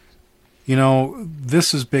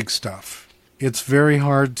 This is big stuff. It's very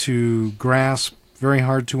hard to grasp, very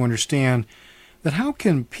hard to understand that how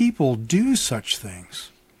can people do such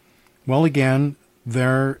things? Well, again,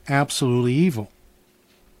 they're absolutely evil.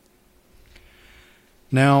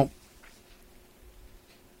 Now,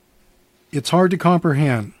 it's hard to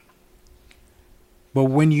comprehend, but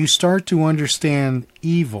when you start to understand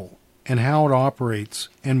evil and how it operates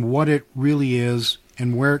and what it really is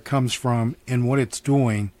and where it comes from and what it's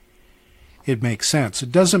doing, it makes sense.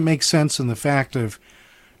 It doesn't make sense in the fact of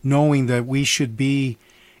knowing that we should be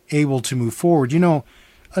able to move forward.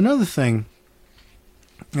 Another thing,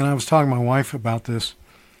 and I was talking to my wife about this,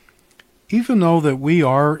 even though that we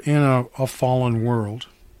are in a fallen world,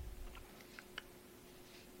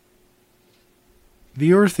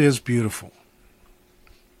 the earth is beautiful.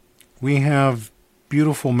 We have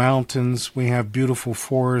beautiful mountains, we have beautiful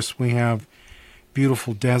forests, we have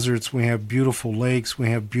beautiful deserts, we have beautiful lakes, we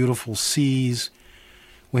have beautiful seas,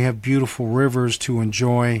 we have beautiful rivers to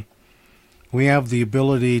enjoy. We have the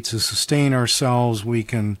ability to sustain ourselves, we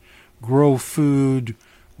can grow food,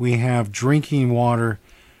 we have drinking water,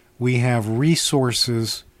 we have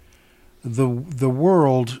resources. The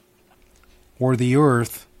world, or the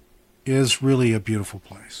earth, is really a beautiful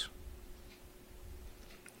place.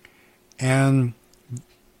 And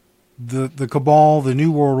the cabal, the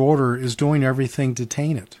New World Order, is doing everything to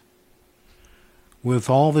taint it. With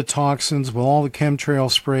all the toxins, with all the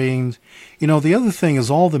chemtrail spraying. The other thing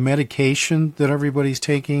is all the medication that everybody's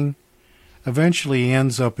taking eventually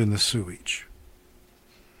ends up in the sewage.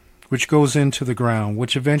 which goes into the ground,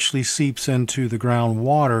 which eventually seeps into the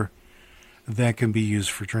groundwater that can be used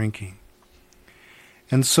for drinking.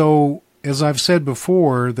 And so, as I've said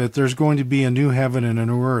before, that there's going to be a new heaven and a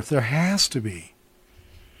new earth. There has to be.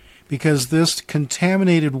 Because this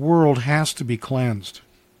contaminated world has to be cleansed.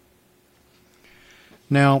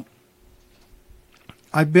 Now,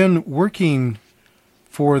 I've been working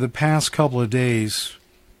for the past couple of days,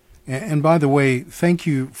 and by the way, thank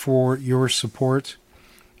you for your support.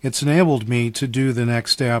 It's enabled me to do the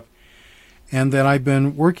next step, and that I've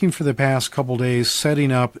been working for the past couple of days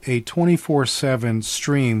setting up a 24/7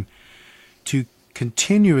 stream to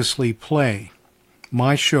continuously play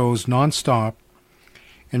my shows nonstop.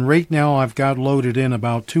 And right now I've got loaded in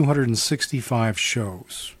about 265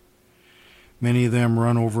 shows. Many of them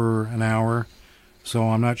run over an hour, so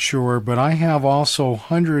I'm not sure. But I have also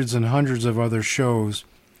hundreds and hundreds of other shows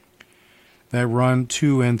that run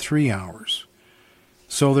 2 and 3 hours.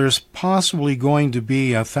 So there's possibly going to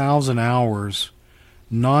be 1,000 hours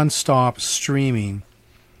nonstop streaming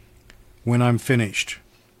when I'm finished.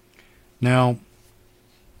 Now,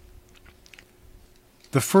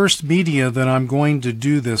 the first media that I'm going to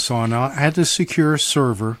do this on, I had to secure a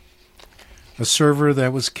server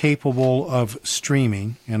that was capable of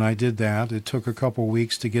streaming, and I did that. It took a couple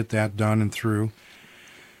weeks to get that done and through.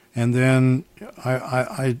 And then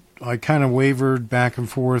I kind of wavered back and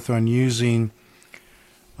forth on using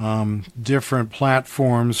different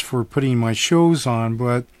platforms for putting my shows on,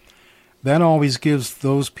 but that always gives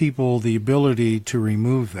those people the ability to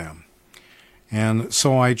remove them. And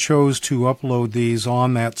so I chose to upload these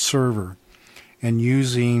on that server and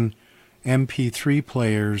using MP3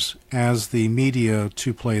 players as the media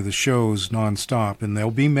to play the shows nonstop. And they'll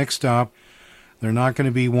be mixed up. They're not going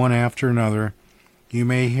to be one after another. You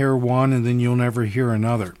may hear one and then you'll never hear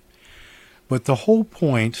another. But the whole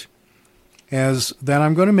point is that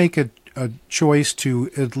I'm going to make a choice to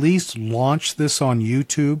at least launch this on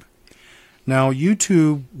YouTube. Now,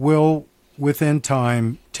 YouTube will, within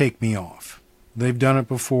time, take me off. They've done it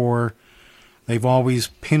before. They've always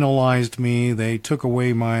penalized me. They took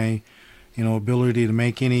away my, ability to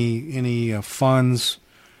make any funds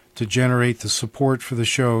to generate the support for the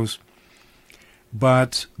shows.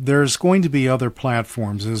 But there's going to be other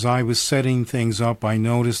platforms. As I was setting things up, I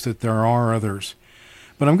noticed that there are others.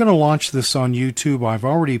 But I'm going to launch this on YouTube. I've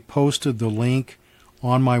already posted the link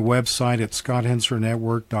on my website at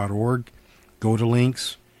scotthensernetwork.org. Go to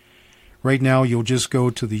links. Right now, you'll just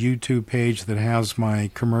go to the YouTube page that has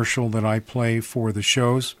my commercial that I play for the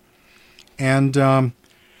shows. And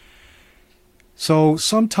so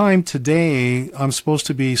sometime today, I'm supposed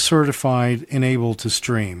to be certified and able to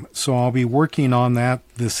stream. So I'll be working on that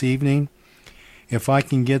this evening. If I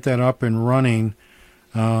can get that up and running,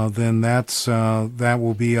 then that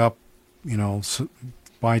will be up,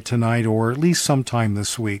 by tonight or at least sometime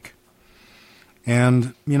this week.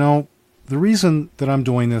 And, the reason that I'm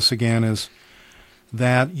doing this again is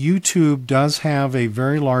that YouTube does have a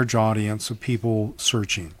very large audience of people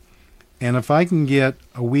searching. And if I can get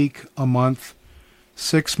a week, a month,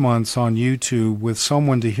 6 months on YouTube with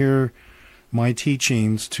someone to hear my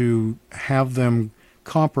teachings, to have them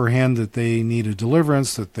comprehend that they need a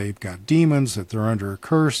deliverance, that they've got demons, that they're under a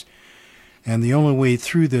curse, and the only way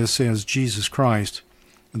through this is Jesus Christ,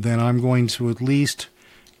 then I'm going to at least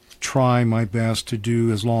try my best to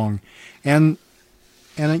do as long. And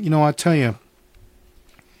I tell you,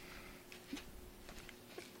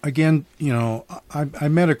 again, I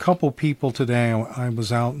met a couple people today. I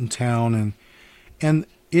was out in town, and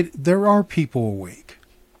there are people awake.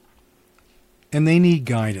 And they need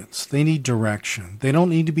guidance. They need direction. They don't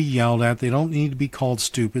need to be yelled at. They don't need to be called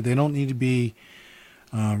stupid. They don't need to be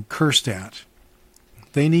cursed at.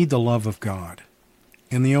 They need the love of God.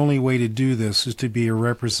 And the only way to do this is to be a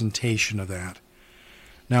representation of that.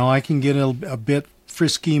 Now, I can get a bit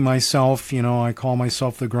frisky myself. I call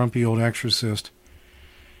myself the grumpy old exorcist.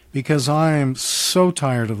 Because I am so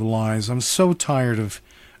tired of the lies. I'm so tired of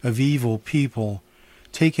evil people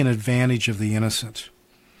taking advantage of the innocent.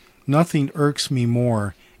 Nothing irks me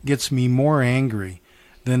more, gets me more angry,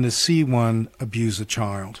 than to see one abuse a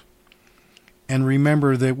child. And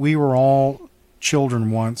remember that we were all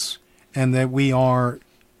children once, and that we are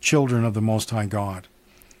children of the Most High God.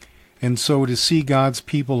 And so to see God's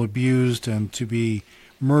people abused and to be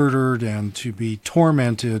murdered and to be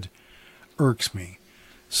tormented irks me.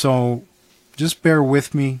 So just bear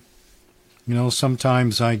with me.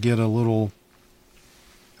 Sometimes I get a little,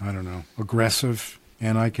 aggressive,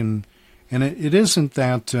 and it isn't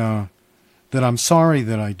that that I'm sorry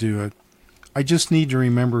that I do it. I just need to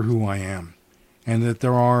remember who I am, and that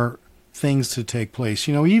there are things to take place.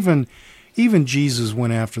 Even Even Jesus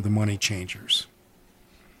went after the money changers.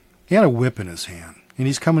 He had a whip in his hand, and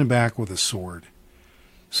he's coming back with a sword.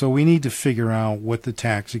 So we need to figure out what the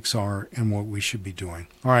tactics are and what we should be doing.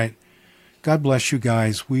 All right. God bless you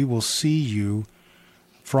guys. We will see you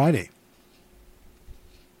Friday.